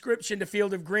subscription to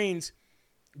Field of Greens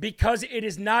because it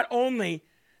is not only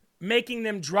making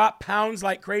them drop pounds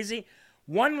like crazy.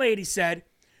 One lady said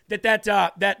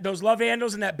that those love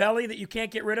handles and that belly that you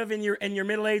can't get rid of in your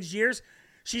middle-aged years,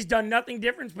 she's done nothing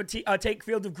different but take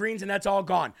Field of Greens, and that's all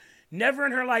gone. Never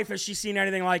in her life has she seen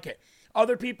anything like it.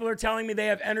 Other people are telling me they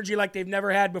have energy like they've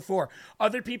never had before.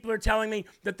 Other people are telling me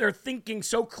that they're thinking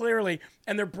so clearly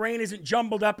and their brain isn't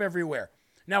jumbled up everywhere.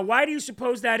 Now, why do you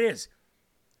suppose that is?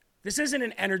 This isn't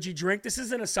an energy drink. This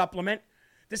isn't a supplement.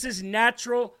 This is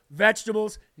natural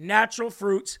vegetables, natural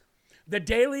fruits, the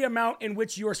daily amount in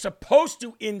which you're supposed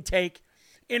to intake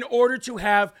in order to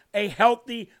have a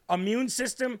healthy immune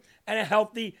system and a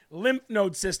healthy lymph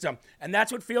node system. And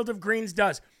that's what Field of Greens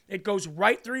does. It goes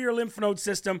right through your lymph node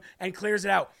system and clears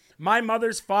it out. My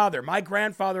mother's father, my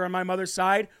grandfather on my mother's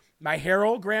side, my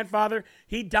Harold grandfather,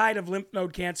 he died of lymph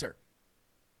node cancer.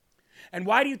 And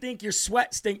why do you think your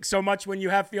sweat stinks so much when you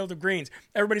have Field of Greens?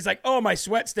 Everybody's like, oh, my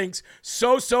sweat stinks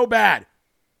so bad.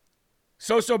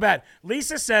 So bad.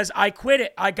 Lisa says, I quit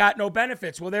it. I got no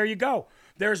benefits. Well, there you go.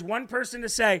 there's one person to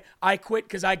say, I quit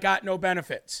because I got no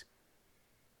benefits.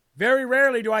 Very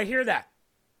rarely do I hear that.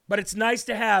 But it's nice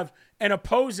to have an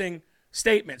opposing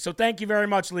statement. So thank you very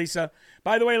much, Lisa.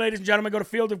 By the way, ladies and gentlemen, go to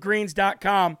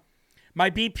fieldofgreens.com. My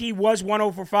BP was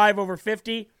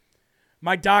 104/5/50.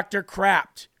 My doctor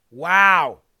crapped.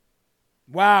 Wow.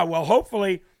 Well,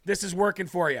 hopefully this is working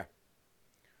for you.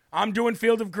 I'm doing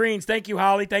Field of Greens. Thank you,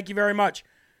 Holly. Thank you very much.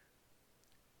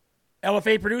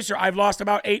 LFA producer, I've lost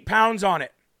about 8 pounds on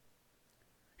it.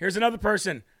 Here's another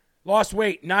person. Lost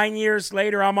weight. 9 years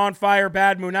later, I'm on fire.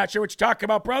 Bad mood. Not sure what you're talking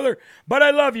about, brother, but I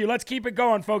love you. Let's keep it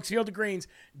going, folks.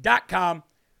 Fieldofgreens.com.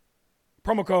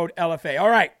 Promo code LFA. All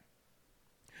right.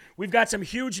 We've got some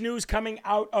huge news coming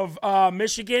out of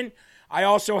Michigan. I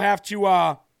also have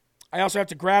to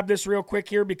grab this real quick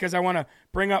here because I want to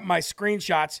bring up my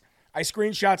screenshots. I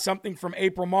screenshot something from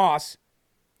April Moss.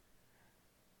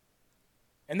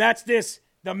 And that's this.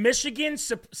 The Michigan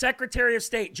Secretary of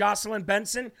State, Jocelyn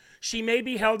Benson, she may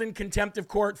be held in contempt of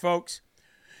court, folks.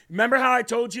 Remember how I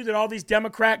told you that all these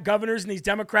Democrat governors and these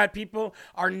Democrat people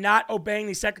are not obeying,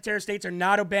 these Secretary of States are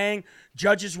not obeying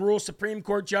judges' rules, Supreme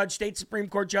Court judge, state Supreme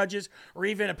Court judges, or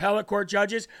even appellate court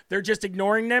judges. They're just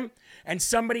ignoring them. And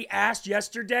somebody asked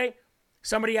yesterday,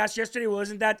 well,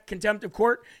 isn't that contempt of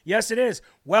court? Yes, it is.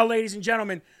 Well, ladies and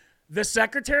gentlemen, the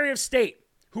Secretary of State,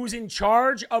 who's in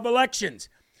charge of elections,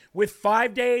 with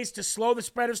 5 days to slow the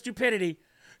spread of stupidity,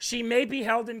 she may be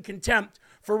held in contempt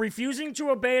for refusing to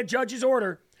obey a judge's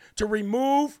order to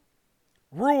remove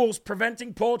rules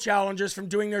preventing poll challengers from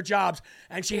doing their jobs.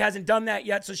 And she hasn't done that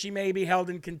yet, so she may be held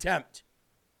in contempt.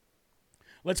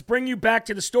 Let's bring you back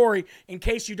to the story in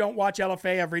case you don't watch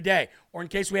LFA every day, or in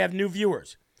case we have new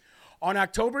viewers. On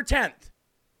October 10th,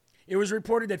 it was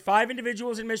reported that 5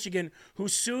 individuals in Michigan who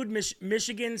sued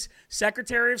Michigan's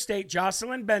Secretary of State,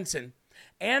 Jocelyn Benson,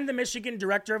 and the Michigan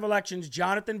Director of Elections,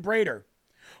 Jonathan Brader,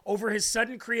 over his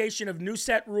sudden creation of new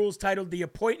set rules titled The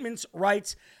Appointments,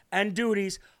 Rights, and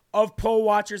Duties of Poll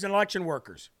Watchers and Election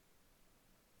Workers,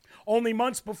 only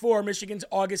months before Michigan's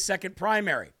August 2nd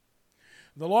primary.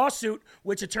 The lawsuit,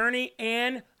 which attorney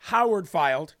Ann Howard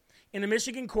filed in the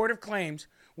Michigan Court of Claims,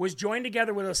 was joined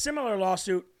together with a similar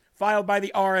lawsuit filed by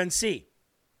the RNC.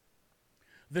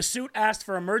 The suit asked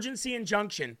for emergency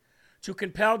injunction to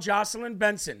compel Jocelyn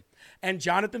Benson and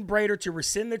Jonathan Brader to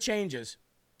rescind the changes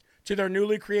to their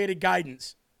newly created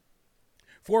guidance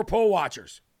for poll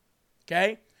watchers.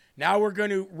 Okay? Now we're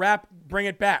going to bring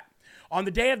it back. On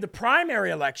the day of the primary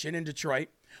election in Detroit,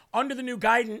 under the new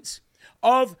guidance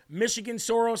of Michigan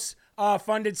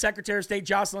Soros-funded Secretary of State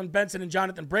Jocelyn Benson and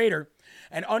Jonathan Brader,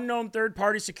 an unknown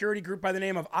third-party security group by the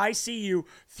name of ICU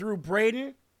threw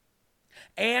Braden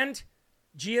and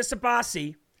Gia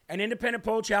Sabasi, an independent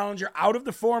poll challenger, out of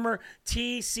the former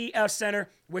TCF Center,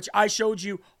 which I showed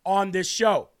you on this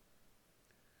show.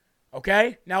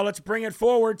 Okay? Now let's bring it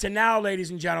forward to now, ladies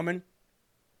and gentlemen,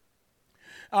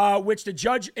 which the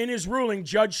judge, in his ruling,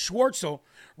 Judge Schwartzel,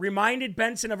 reminded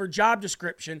Benson of her job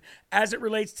description as it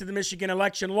relates to the Michigan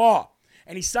election law.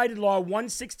 And he cited Law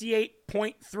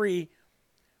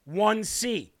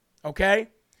 168.31C. Okay?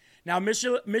 Now,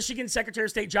 Michigan Secretary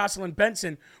of State Jocelyn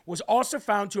Benson was also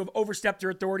found to have overstepped her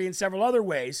authority in several other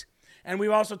ways, and we've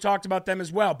also talked about them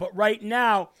as well. But right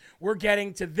now, we're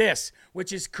getting to this,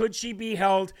 which is, could she be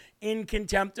held in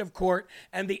contempt of court?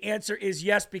 And the answer is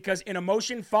yes, because in a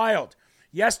motion filed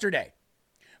yesterday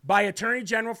by Attorney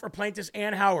General for Plaintiffs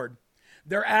Ann Howard,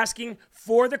 they're asking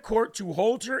for the court to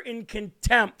hold her in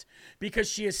contempt because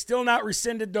she has still not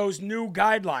rescinded those new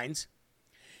guidelines.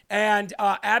 And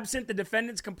absent the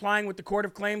defendants complying with the Court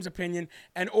of Claims opinion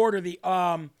and order, the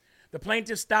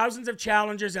plaintiffs, thousands of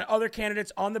challengers and other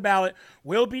candidates on the ballot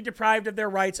will be deprived of their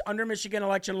rights under Michigan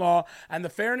election law, and the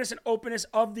fairness and openness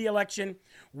of the election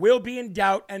will be in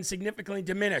doubt and significantly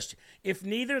diminished. If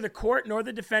neither the court nor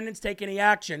the defendants take any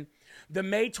action, the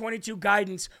May 22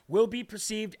 guidance will be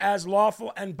perceived as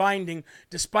lawful and binding,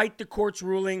 despite the court's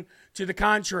ruling to the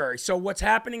contrary. So what's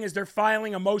happening is they're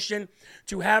filing a motion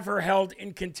to have her held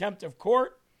in contempt of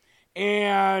court,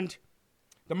 and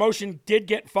the motion did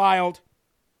get filed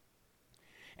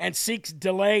and seeks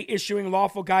delay issuing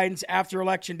lawful guidance after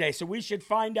Election Day. So we should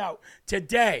find out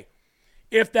today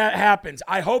if that happens.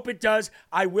 I hope it does.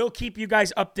 I will keep you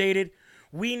guys updated.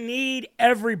 We need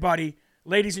everybody,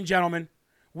 ladies and gentlemen,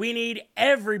 we need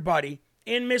everybody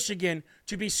in Michigan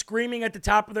to be screaming at the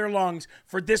top of their lungs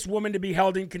for this woman to be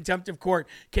held in contempt of court.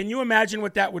 Can you imagine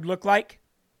what that would look like?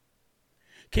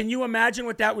 Can you imagine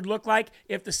what that would look like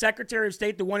if the Secretary of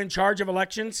State, the one in charge of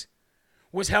elections,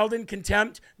 was held in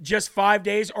contempt just 5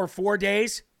 days or 4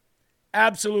 days?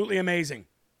 Absolutely amazing.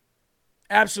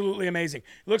 Absolutely amazing.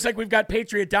 Looks like we've got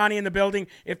Patriot Donnie in the building.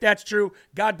 If that's true,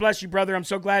 God bless you, brother. I'm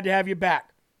so glad to have you back.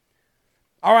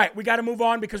 All right, we got to move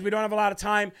on because we don't have a lot of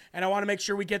time, and I want to make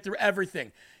sure we get through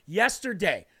everything.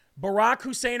 Yesterday, Barack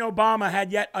Hussein Obama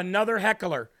had yet another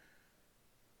heckler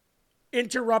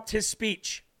interrupt his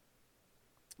speech,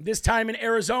 this time in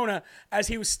Arizona, as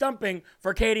he was stumping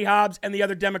for Katie Hobbs and the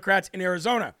other Democrats in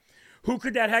Arizona. Who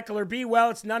could that heckler be? Well,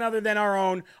 it's none other than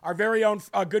our very own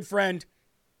good friend,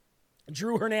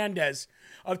 Drew Hernandez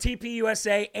of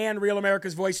TPUSA and Real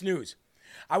America's Voice News.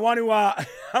 I want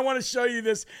to show you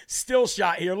this still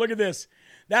shot here. Look at this.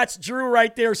 That's Drew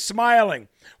right there smiling.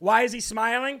 Why is he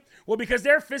smiling? Well, because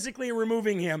they're physically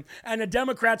removing him, and the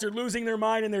Democrats are losing their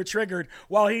mind and they're triggered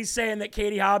while he's saying that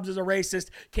Katie Hobbs is a racist.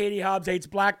 Katie Hobbs hates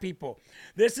black people.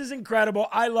 This is incredible.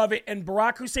 I love it. And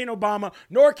Barack Hussein Obama,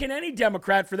 nor can any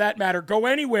Democrat for that matter, go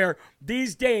anywhere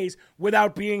these days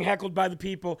without being heckled by the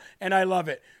people, and I love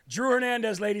it. Drew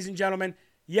Hernandez, ladies and gentlemen,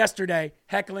 yesterday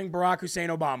heckling Barack Hussein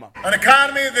Obama. An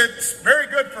economy that's very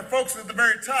good for folks at the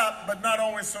very top, but not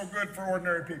always so good for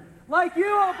ordinary people. Like you,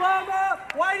 Obama.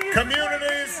 Why do you?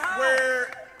 Communities where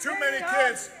too many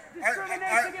kids.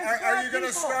 Are you going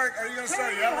to start? Are you going to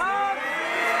start yelling?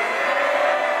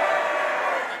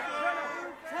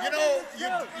 You know,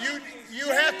 you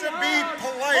have to be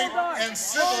polite and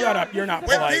civil. Shut up! You're not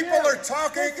polite. When people are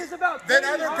talking, then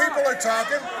other people are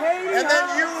talking, and then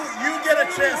you get a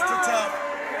chance to talk.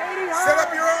 Set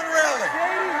up your own rally.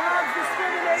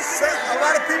 A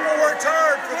lot of people worked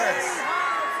hard for this.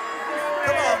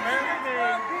 Come on, man.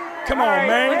 Come on,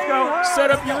 man. Let's go.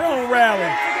 Set up your own rally.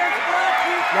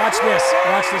 Watch this.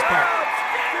 Watch this part.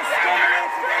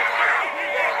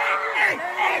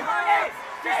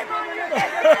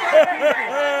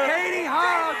 Katie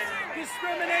Hobbs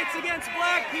discriminates against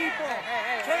black people.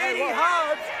 Katie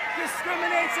Hobbs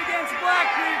discriminates against black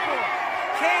people.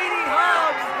 Katie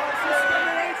Hobbs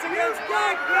discriminates against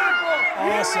black people.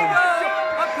 Awesome. Here we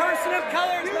go. A person of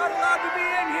color is not allowed to be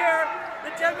in here.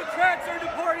 The Democrats are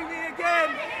deporting me again.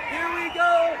 Here we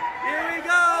go. Here we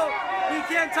go. We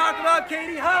can't talk about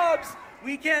Katie Hobbs.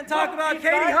 We can't talk about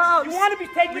Katie Hobbs. You want to be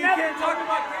taken We out? can't talk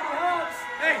about Katie Hobbs.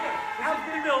 Hey, Out of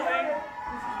the building.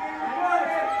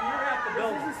 you're at the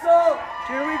building. This is assault.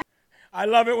 Here we go. I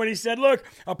love it when he said, look,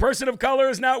 a person of color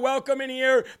is not welcome in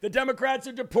here. The Democrats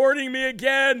are deporting me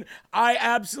again. I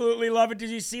absolutely love it. Did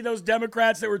you see those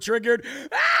Democrats that were triggered?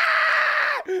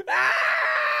 Ah! Ah!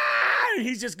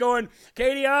 He's just going,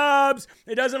 Katie Hobbs,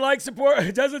 it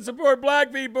doesn't support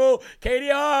black people. Katie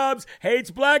Hobbs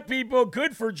hates black people.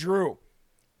 Good for Drew.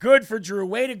 Good for Drew.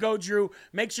 Way to go, Drew.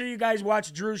 Make sure you guys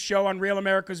watch Drew's show on Real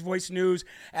America's Voice News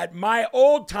at my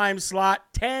old time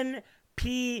slot, 10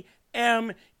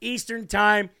 p.m. Eastern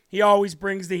Time. He always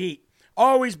brings the heat.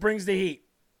 Always brings the heat.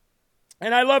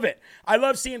 And I love it. I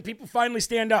love seeing people finally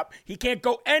stand up. He can't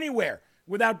go anywhere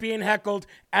without being heckled,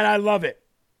 and I love it.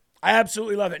 I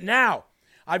absolutely love it. Now,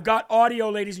 I've got audio,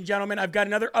 ladies and gentlemen. I've got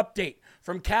another update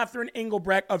from Catherine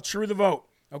Engelbrecht of True the Vote.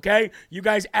 Okay? You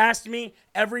guys asked me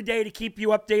every day to keep you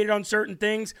updated on certain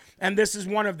things, and this is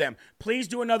one of them. Please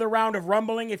do another round of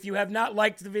rumbling. If you have not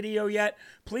liked the video yet,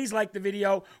 please like the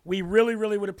video. We really,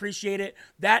 really would appreciate it.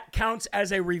 That counts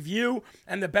as a review,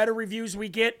 and the better reviews we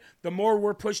get, the more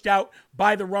we're pushed out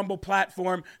by the Rumble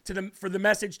platform for the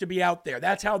message to be out there.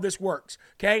 That's how this works,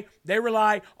 okay? They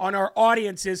rely on our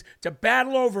audiences to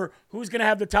battle over who's going to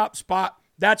have the top spot.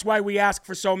 That's why we ask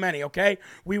for so many, okay?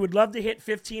 We would love to hit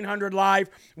 1,500 live.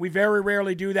 We very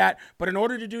rarely do that. But in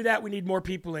order to do that, we need more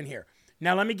people in here.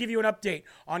 Now, let me give you an update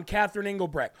on Catherine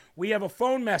Engelbrecht. We have a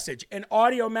phone message, an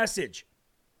audio message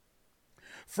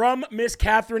from Miss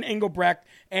Catherine Engelbrecht.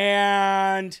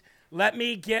 And let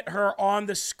me get her on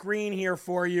the screen here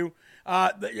for you.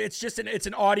 It's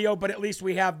an audio, but at least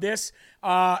we have this,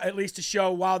 at least to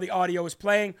show while the audio is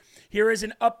playing. Here is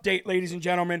an update, ladies and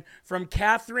gentlemen, from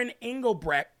Catherine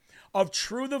Engelbrecht of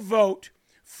True the Vote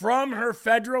from her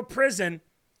federal prison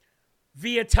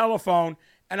via telephone.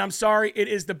 And I'm sorry, it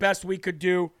is the best we could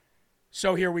do.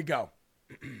 So here we go.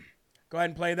 Go ahead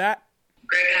and play that.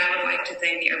 Greg and I would like to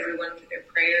thank everyone for their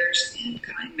prayers and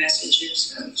kind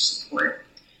messages of support.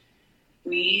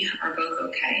 We are both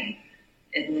okay.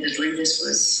 Admittedly, this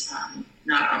was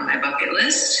not on my bucket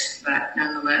list, but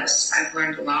nonetheless, I've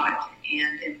learned a lot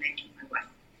and am making my way.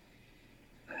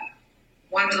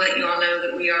 Wanted to let you all know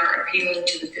that we are appealing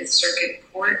to the Fifth Circuit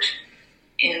Court,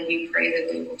 and we pray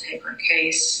that they will take our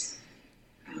case.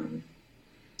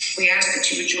 We ask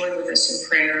that you would join with us in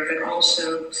prayer, but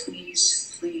also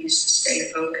please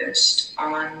stay focused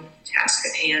on the task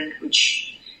at hand,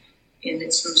 which in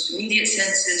its most immediate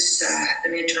sense is the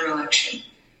midterm election.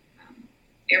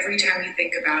 Every time you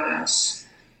think about us,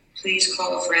 please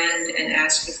call a friend and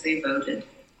ask if they voted.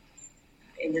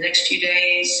 In the next few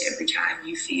days, every time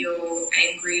you feel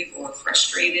angry or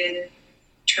frustrated,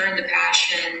 turn the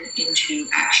passion into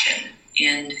action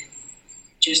and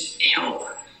just help.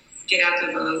 Get out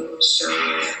the vote,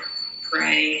 serve,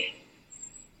 pray.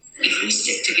 If we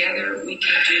stick together, we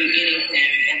can do anything.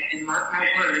 And mark my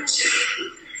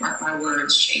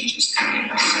words, change is coming.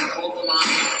 So hold the line,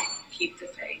 keep the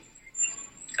faith.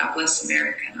 God bless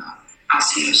America, and I'll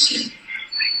see you soon.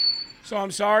 So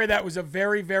I'm sorry, that was a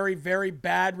very, very, very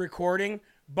bad recording,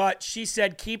 but she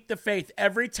said keep the faith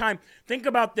every time. Think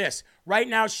about this. Right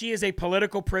now, she is a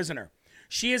political prisoner.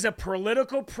 She is a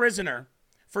political prisoner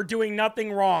for doing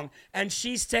nothing wrong, and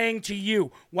she's saying to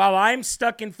you, while I'm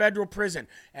stuck in federal prison,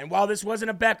 and while this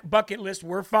wasn't a bucket list,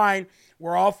 we're fine.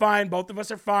 We're all fine. Both of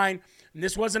us are fine. And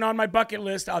this wasn't on my bucket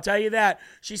list, I'll tell you that.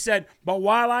 She said, but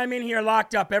while I'm in here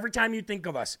locked up, every time you think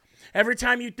of us, every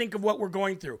time you think of what we're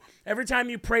going through, every time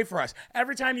you pray for us,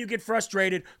 every time you get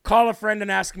frustrated, call a friend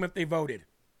and ask them if they voted.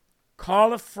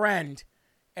 Call a friend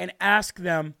and ask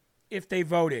them if they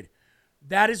voted.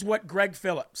 That is what Greg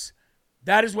Phillips,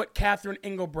 that is what Catherine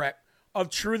Engelbrecht of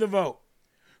True the Vote,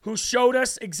 who showed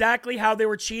us exactly how they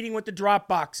were cheating with the drop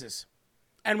boxes.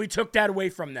 And we took that away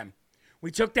from them.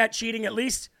 We took that cheating, at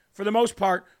least for the most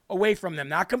part, away from them.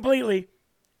 Not completely,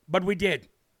 but we did.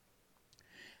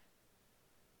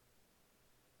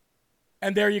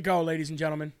 And there you go, ladies and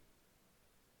gentlemen.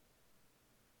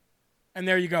 And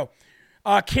there you go.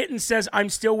 Kitten says, I'm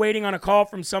still waiting on a call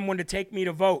from someone to take me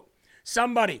to vote.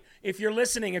 Somebody, if you're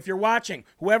listening, if you're watching,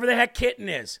 whoever the heck Kitten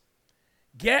is,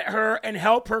 get her and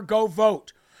help her go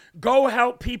vote. Go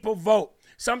help people vote.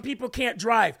 Some people can't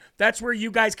drive. That's where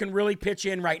you guys can really pitch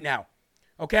in right now.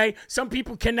 Okay? Some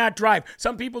people cannot drive.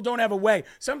 Some people don't have a way.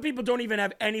 Some people don't even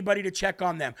have anybody to check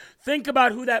on them. Think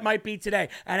about who that might be today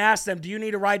and ask them, do you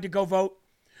need a ride to go vote?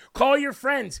 Call your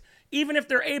friends, even if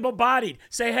they're able-bodied.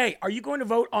 Say, hey, are you going to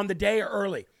vote on the day or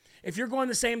early? If you're going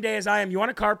the same day as I am, you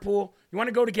want to carpool? You want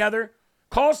to go together?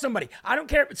 Call somebody. I don't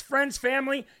care if it's friends,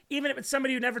 family, even if it's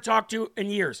somebody you never talked to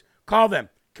in years. Call them.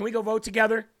 Can we go vote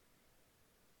together?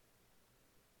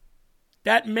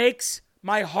 That makes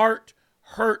my heart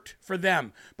hurt for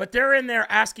them. But they're in there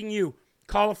asking you,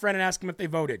 call a friend and ask them if they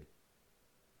voted.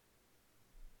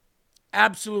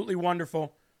 Absolutely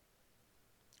wonderful.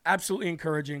 Absolutely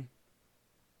encouraging.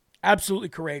 Absolutely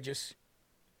courageous.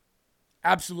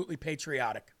 Absolutely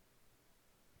patriotic.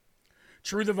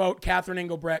 True the Vote, Catherine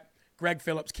Engelbrecht, Greg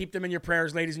Phillips. Keep them in your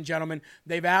prayers, ladies and gentlemen.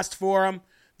 They've asked for them.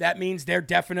 That means they're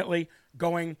definitely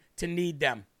going to need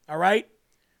them. All right?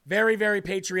 Very, very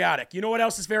patriotic. You know what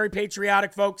else is very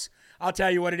patriotic, folks? I'll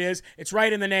tell you what it is. It's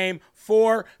right in the name,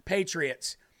 For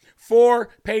Patriots. For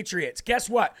Patriots. Guess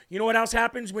what? You know what else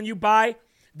happens when you buy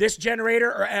this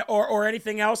generator or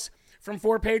anything else from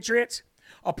For Patriots?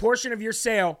 A portion of your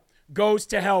sale goes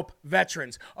to help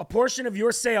veterans. A portion of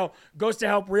your sale goes to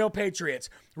help real patriots.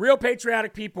 Real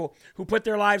patriotic people who put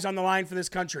their lives on the line for this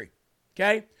country.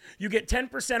 Okay? You get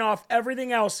 10% off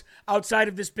everything else outside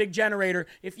of this big generator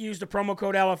if you use the promo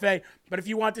code LFA. But if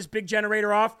you want this big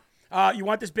generator off, you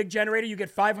get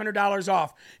 $500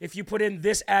 off if you put in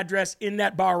this address in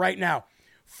that bar right now.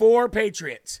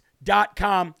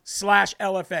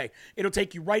 forpatriots.com/LFA. It'll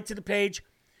take you right to the page.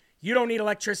 You don't need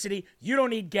electricity. You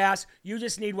don't need gas. You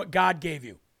just need what God gave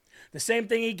you. The same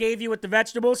thing he gave you with the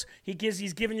vegetables,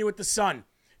 he's given you with the sun.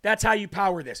 That's how you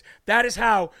power this. That is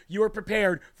how you are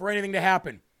prepared for anything to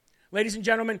happen. Ladies and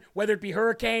gentlemen, whether it be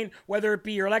hurricane, whether it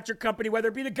be your electric company, whether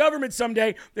it be the government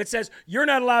someday that says you're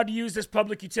not allowed to use this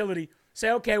public utility,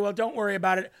 say, okay, well, don't worry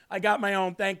about it. I got my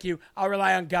own. Thank you. I'll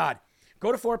rely on God.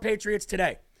 Go to 4 Patriots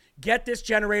today. Get this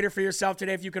generator for yourself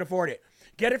today if you can afford it.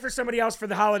 Get it for somebody else for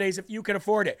the holidays if you can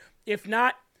afford it. If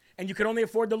not, and you can only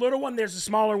afford the little one, there's a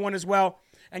smaller one as well.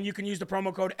 And you can use the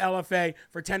promo code LFA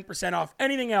for 10% off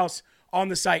anything else on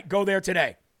the site. Go there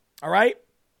today. All right?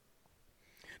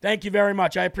 Thank you very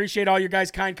much. I appreciate all your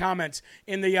guys' kind comments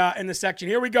in the section.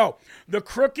 Here we go. The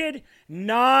crooked,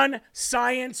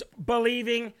 non-science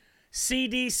believing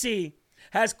CDC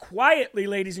has quietly,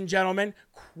 ladies and gentlemen,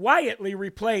 quietly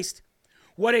replaced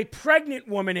what a pregnant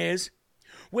woman is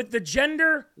with the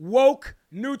gender woke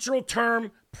neutral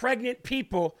term pregnant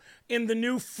people in the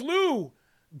new flu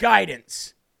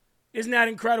guidance. Isn't that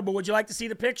incredible? Would you like to see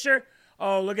the picture?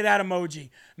 Oh, look at that emoji.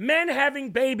 Men having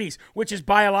babies, which is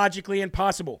biologically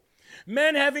impossible.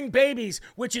 Men having babies,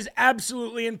 which is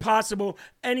absolutely impossible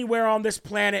anywhere on this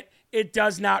planet. It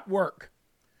does not work.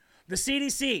 The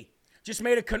CDC just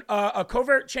made a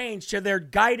covert change to their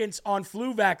guidance on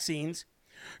flu vaccines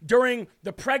during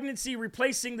pregnancy,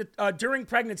 replacing the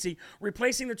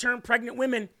term pregnant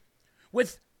women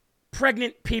with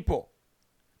pregnant people.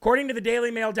 According to the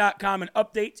dailymail.com, an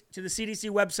update to the CDC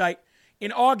website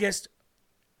in August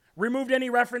removed any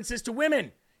references to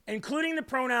women, including the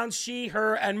pronouns she,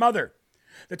 her, and mother.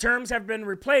 The terms have been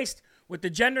replaced with the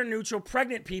gender-neutral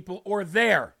pregnant people or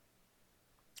their,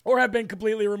 or have been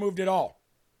completely removed at all.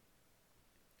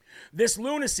 This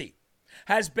lunacy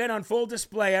has been on full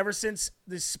display ever since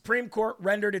the Supreme Court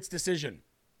rendered its decision,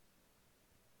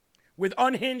 with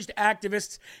unhinged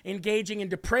activists engaging in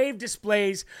depraved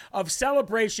displays of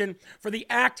celebration for the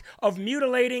act of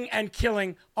mutilating and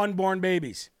killing unborn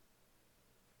babies.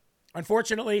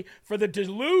 Unfortunately, for the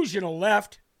delusional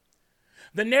left,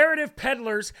 the narrative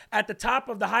peddlers at the top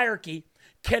of the hierarchy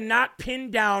cannot pin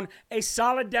down a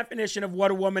solid definition of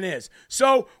what a woman is.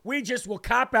 So we just will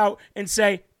cop out and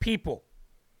say people.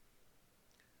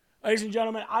 Ladies and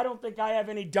gentlemen, I don't think I have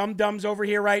any dum-dums over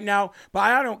here right now, but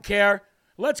I don't care.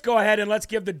 Let's go ahead and let's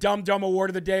give the Dum Dum Award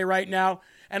of the day right now.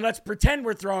 And let's pretend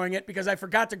we're throwing it because I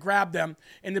forgot to grab them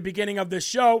in the beginning of this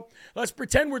show. Let's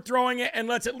pretend we're throwing it, and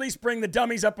let's at least bring the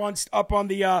dummies up on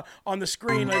the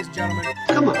screen, ladies and gentlemen.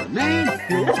 Come on, man.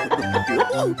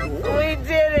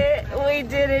 We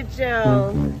did it,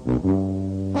 Joe.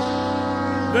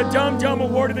 The Dum Dum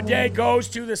Award of the day goes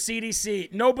to the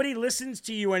CDC. Nobody listens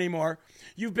to you anymore.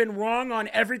 You've been wrong on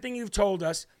everything you've told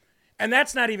us. And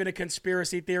that's not even a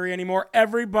conspiracy theory anymore.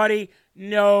 Everybody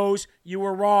knows you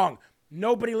were wrong.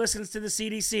 Nobody listens to the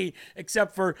CDC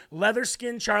except for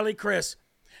leather-skinned Charlie Crist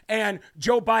and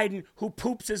Joe Biden, who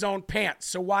poops his own pants.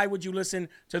 So why would you listen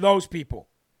to those people?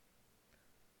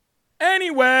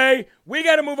 Anyway, we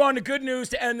got to move on to good news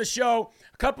to end the show.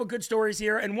 A couple good stories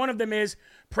here, and one of them is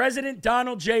President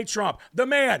Donald J. Trump, the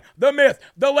man, the myth,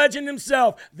 the legend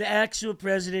himself, the actual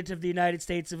president of the United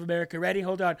States of America. Ready?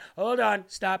 Hold on,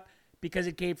 stop, because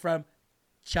it came from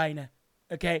China,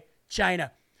 okay?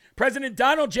 China. President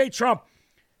Donald J. Trump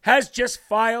has just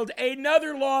filed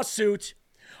another lawsuit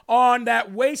on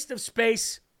that waste of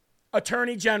space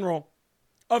Attorney General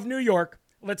of New York,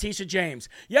 Letitia James.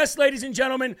 Yes, ladies and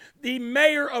gentlemen, the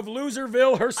mayor of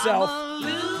Loserville herself.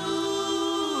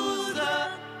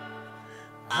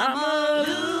 I'm a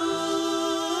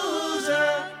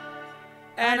loser,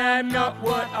 and I'm not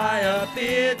what I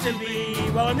appear to be.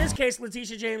 Well, in this case,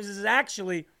 Letitia James is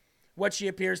actually what she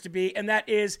appears to be, and that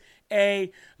is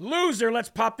a loser. Let's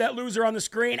pop that loser on the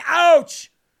screen.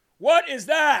 Ouch! What is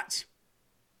that?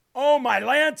 Oh, my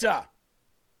Lanta.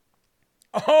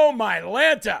 Oh, my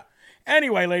Lanta.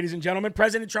 Anyway, ladies and gentlemen,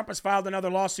 President Trump has filed another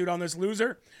lawsuit on this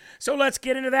loser. So let's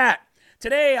get into that.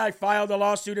 Today, I filed a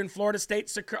lawsuit in Florida State.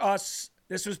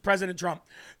 This was President Trump.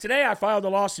 Today, I filed a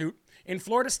lawsuit in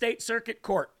Florida State Circuit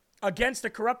Court against the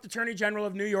corrupt Attorney General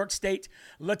of New York State,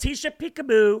 Letitia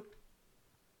Peekaboo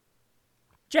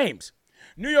James.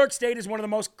 New York State is one of the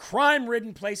most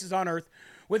crime-ridden places on earth,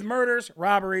 with murders,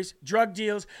 robberies, drug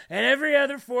deals, and every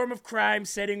other form of crime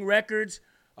setting records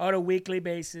on a weekly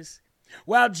basis.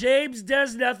 While James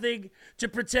does nothing to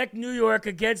protect New York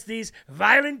against these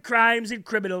violent crimes and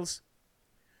criminals,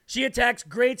 she attacks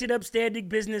great and upstanding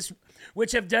business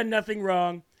which have done nothing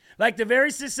wrong, like the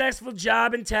very successful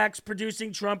job and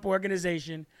tax-producing Trump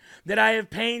organization that I have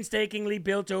painstakingly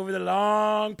built over the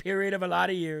long period of a lot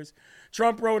of years.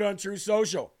 Trump wrote on Truth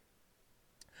Social.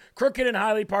 Crooked and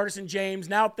highly partisan James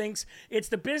now thinks it's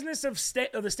the business of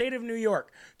the state of New York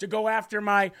to go after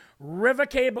my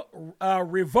revocable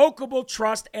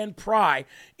trust and pry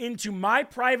into my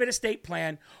private estate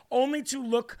plan, only to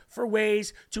look for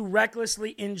ways to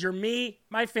recklessly injure me,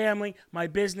 my family, my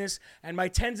business, and my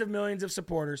tens of millions of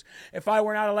supporters. If I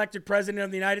were not elected president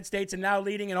of the United States and now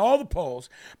leading in all the polls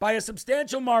by a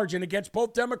substantial margin against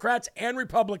both Democrats and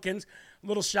Republicans,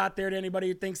 little shot there to anybody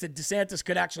who thinks that DeSantis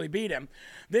could actually beat him,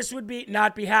 this would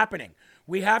not be happening.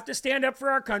 We have to stand up for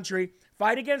our country,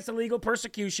 fight against illegal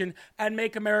persecution, and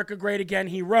make America great again,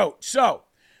 he wrote. So,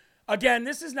 again,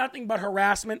 this is nothing but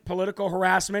harassment, political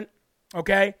harassment,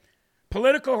 okay?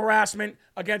 Political harassment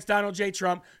against Donald J.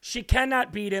 Trump. She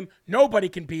cannot beat him. Nobody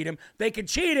can beat him. They can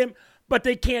cheat him, but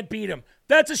they can't beat him.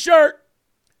 That's a shirt.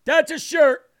 That's a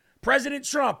shirt. President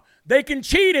Trump. They can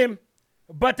cheat him,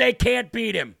 but they can't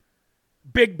beat him.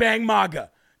 Big Bang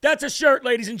MAGA. That's a shirt,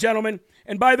 ladies and gentlemen.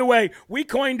 And by the way, we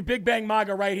coined Big Bang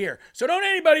MAGA right here. So don't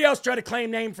anybody else try to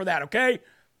claim name for that, okay?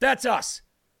 That's us.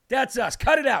 That's us.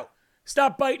 Cut it out.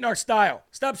 Stop biting our style.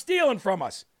 Stop stealing from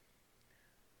us.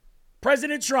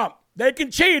 President Trump. They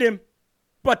can cheat him,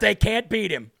 but they can't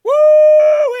beat him.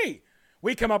 Woo-wee!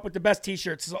 We come up with the best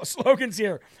T-shirts slogans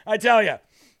here, I tell you.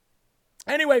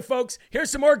 Anyway, folks, here's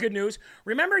some more good news.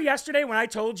 Remember yesterday when I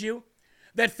told you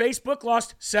that Facebook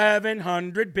lost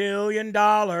 $700 billion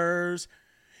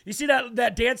You see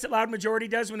that dance that Loud Majority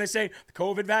does when they say, the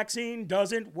COVID vaccine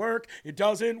doesn't work, it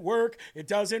doesn't work, it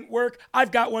doesn't work.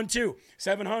 I've got one too.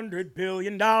 $700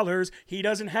 billion he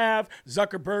doesn't have,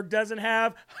 Zuckerberg doesn't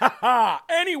have. Ha ha.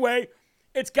 Anyway,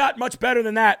 it's got much better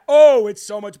than that. Oh, it's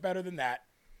so much better than that.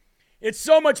 It's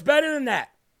so much better than that.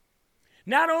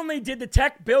 Not only did the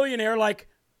tech billionaire like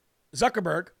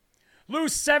Zuckerberg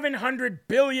lose $700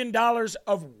 billion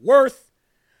of worth,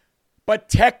 but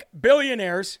tech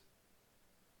billionaires,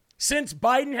 since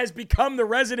Biden has become the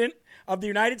president of the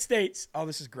United States, oh,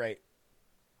 this is great,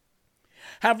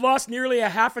 have lost nearly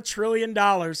 $500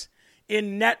 billion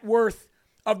in net worth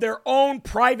of their own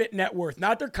private net worth,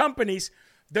 not their companies,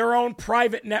 their own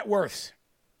private net worths.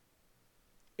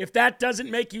 If that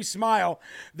doesn't make you smile,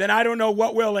 then I don't know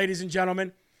what will, ladies and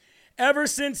gentlemen. Ever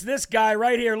since this guy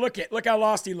right here, look how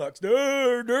lost he looks. I'm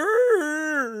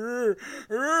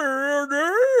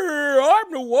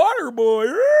the water boy.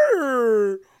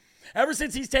 Ever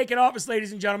since he's taken office,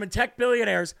 ladies and gentlemen, tech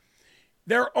billionaires,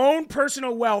 their own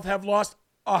personal wealth have lost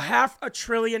 $500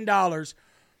 billion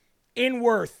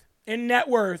in net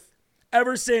worth,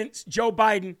 ever since Joe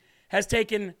Biden has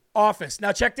taken office.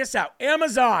 Now check this out.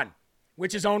 Amazon,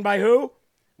 which is owned by who?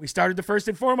 We started the first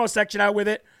and foremost section out with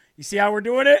it. You see how we're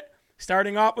doing it?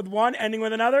 Starting off with one, ending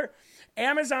with another.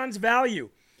 Amazon's value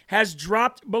has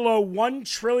dropped below $1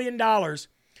 trillion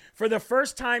for the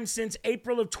first time since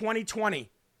April of 2020.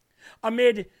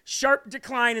 Amid sharp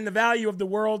decline in the value of the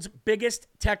world's biggest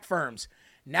tech firms.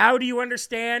 Now do you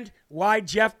understand why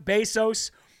Jeff Bezos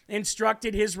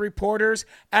instructed his reporters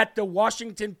at the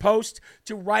Washington Post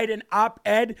to write an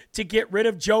op-ed to get rid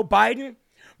of Joe Biden?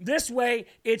 This way,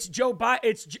 it's Jeff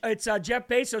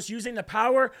Bezos using the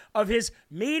power of his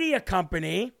media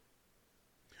company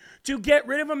to get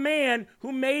rid of a man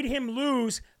who made him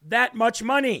lose that much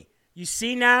money. You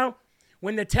see now?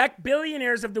 When the tech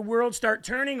billionaires of the world start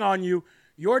turning on you,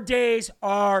 your days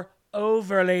are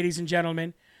over, ladies and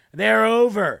gentlemen. They're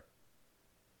over.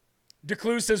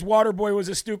 DeClue says Waterboy was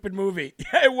a stupid movie.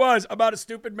 Yeah, it was, about a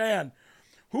stupid man.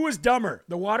 Who was dumber,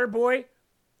 the Waterboy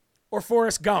or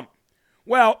Forrest Gump?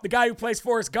 Well, the guy who plays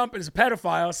Forrest Gump is a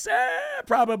pedophile. So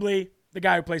probably the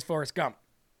guy who plays Forrest Gump.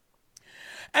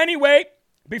 Anyway,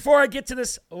 before I get to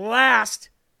this last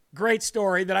great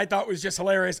story that I thought was just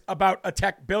hilarious about a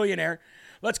tech billionaire,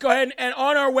 let's go ahead and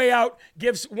on our way out,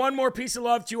 give one more piece of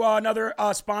love to another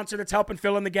sponsor that's helping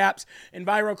fill in the gaps,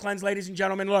 EnviroKlenz, ladies and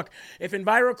gentlemen. Look, if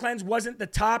EnviroKlenz wasn't the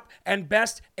top and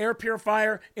best air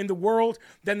purifier in the world,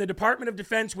 then the Department of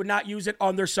Defense would not use it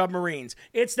on their submarines.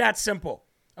 It's that simple.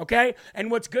 Okay?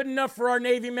 And what's good enough for our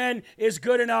Navy men is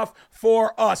good enough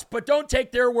for us. But don't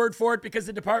take their word for it, because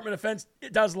the Department of Defense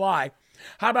does lie.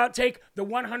 How about take the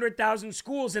 100,000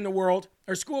 schools in the world,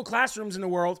 or school classrooms in the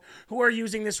world, who are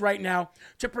using this right now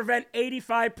to prevent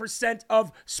 85%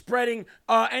 of spreading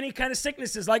any kind of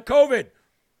sicknesses like COVID?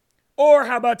 Or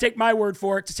how about take my word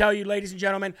for it to tell you, ladies and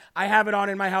gentlemen, I have it on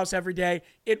in my house every day.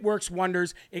 It works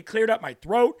wonders. It cleared up my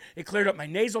throat. It cleared up my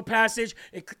nasal passage.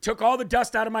 It took all the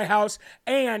dust out of my house.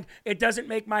 And it doesn't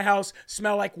make my house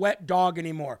smell like wet dog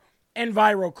anymore.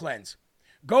 EnviroKlenz.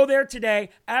 Go there today.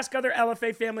 Ask other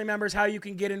LFA family members how you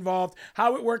can get involved,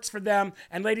 how it works for them.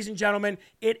 And ladies and gentlemen,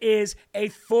 it is a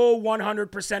full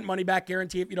 100% money back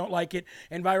guarantee if you don't like it.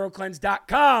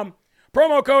 EnviroKlenz.com.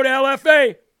 Promo code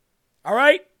LFA. All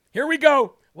right, here we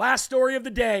go. Last story of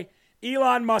the day.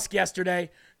 Elon Musk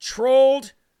yesterday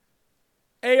trolled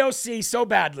AOC so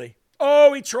badly.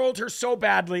 Oh, he trolled her so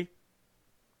badly.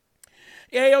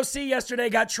 AOC yesterday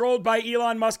got trolled by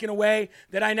Elon Musk in a way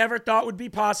that I never thought would be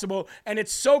possible, and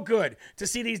it's so good to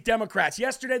see these Democrats.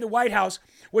 Yesterday, the White House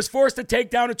was forced to take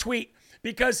down a tweet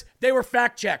because they were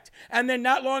fact-checked. And then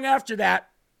not long after that,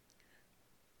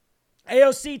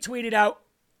 AOC tweeted out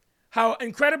how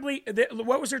incredibly,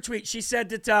 what was her tweet? She said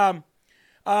that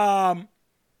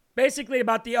basically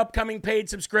about the upcoming paid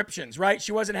subscriptions, right?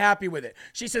 She wasn't happy with it.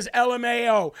 She says,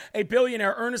 LMAO, a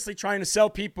billionaire earnestly trying to sell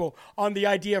people on the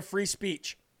idea of free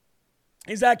speech.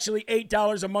 Is actually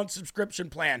 $8 a month subscription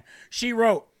plan. She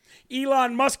wrote,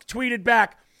 Elon Musk tweeted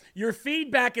back, your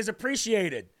feedback is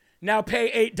appreciated. Now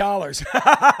pay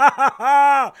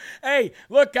 $8. Hey,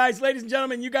 look, guys, ladies and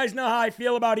gentlemen, you guys know how I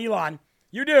feel about Elon.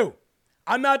 You do.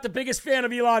 I'm not the biggest fan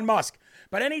of Elon Musk.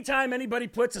 But anytime anybody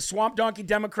puts a swamp donkey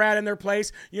Democrat in their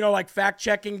place, you know, like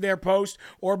fact-checking their post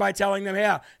or by telling them,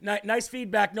 yeah, nice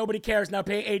feedback, nobody cares, now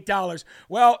pay $8.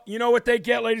 Well, you know what they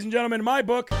get, ladies and gentlemen, in my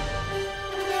book.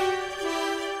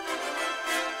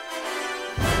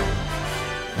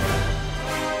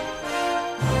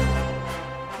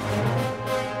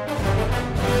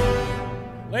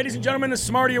 Ladies and gentlemen, the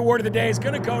Smarty Award of the day is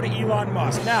going to go to Elon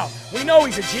Musk. Now, we know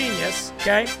he's a genius,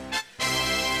 okay?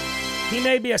 He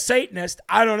may be a Satanist.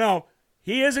 I don't know.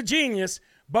 He is a genius.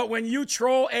 But when you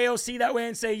troll AOC that way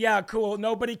and say, yeah, cool,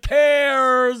 nobody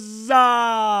cares,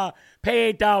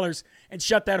 pay $8 and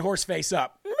shut that horse face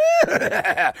up.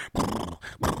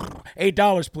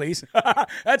 $8, please.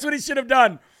 That's what he should have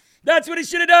done. That's what he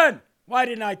should have done. Why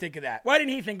didn't I think of that? Why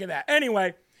didn't he think of that?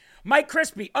 Anyway, Mike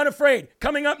Crispy, Unafraid,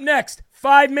 coming up next.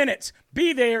 5 minutes.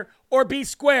 Be there or be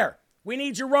square. We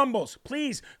need your rumbles.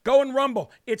 Please go and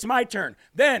rumble. It's my turn.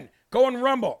 Then go and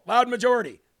rumble. Loud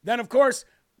majority. Then, of course,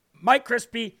 Mike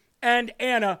Crispy and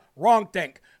Anna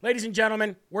Wrongthink. Ladies and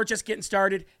gentlemen, we're just getting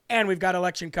started, and we've got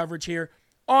election coverage here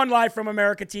on Live from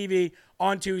America TV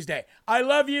on Tuesday. I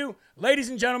love you. Ladies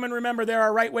and gentlemen, remember there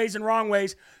are right ways and wrong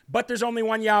ways, but there's only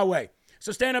one Yahweh.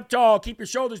 So stand up tall, keep your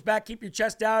shoulders back, keep your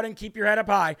chest out, and keep your head up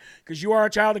high, because you are a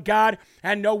child of God,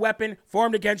 and no weapon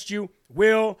formed against you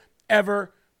will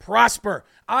ever prosper.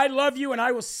 I love you, and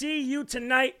I will see you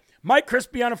tonight. Mike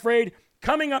Crispy, Unafraid,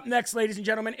 coming up next, ladies and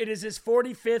gentlemen. It is his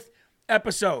 45th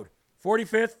episode.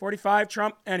 45th, 45,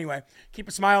 Trump. Anyway, keep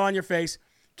a smile on your face.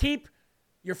 Keep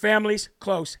your families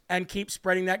close and keep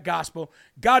spreading that gospel.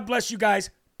 God bless you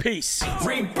guys. Peace.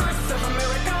 Rebirth of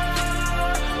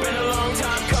America. Been a long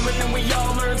time coming and we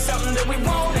all learned something that we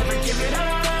won't ever give it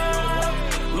up.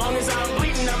 Long as I'm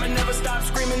bleeding, I'ma never stop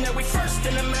screaming that we first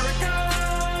in America.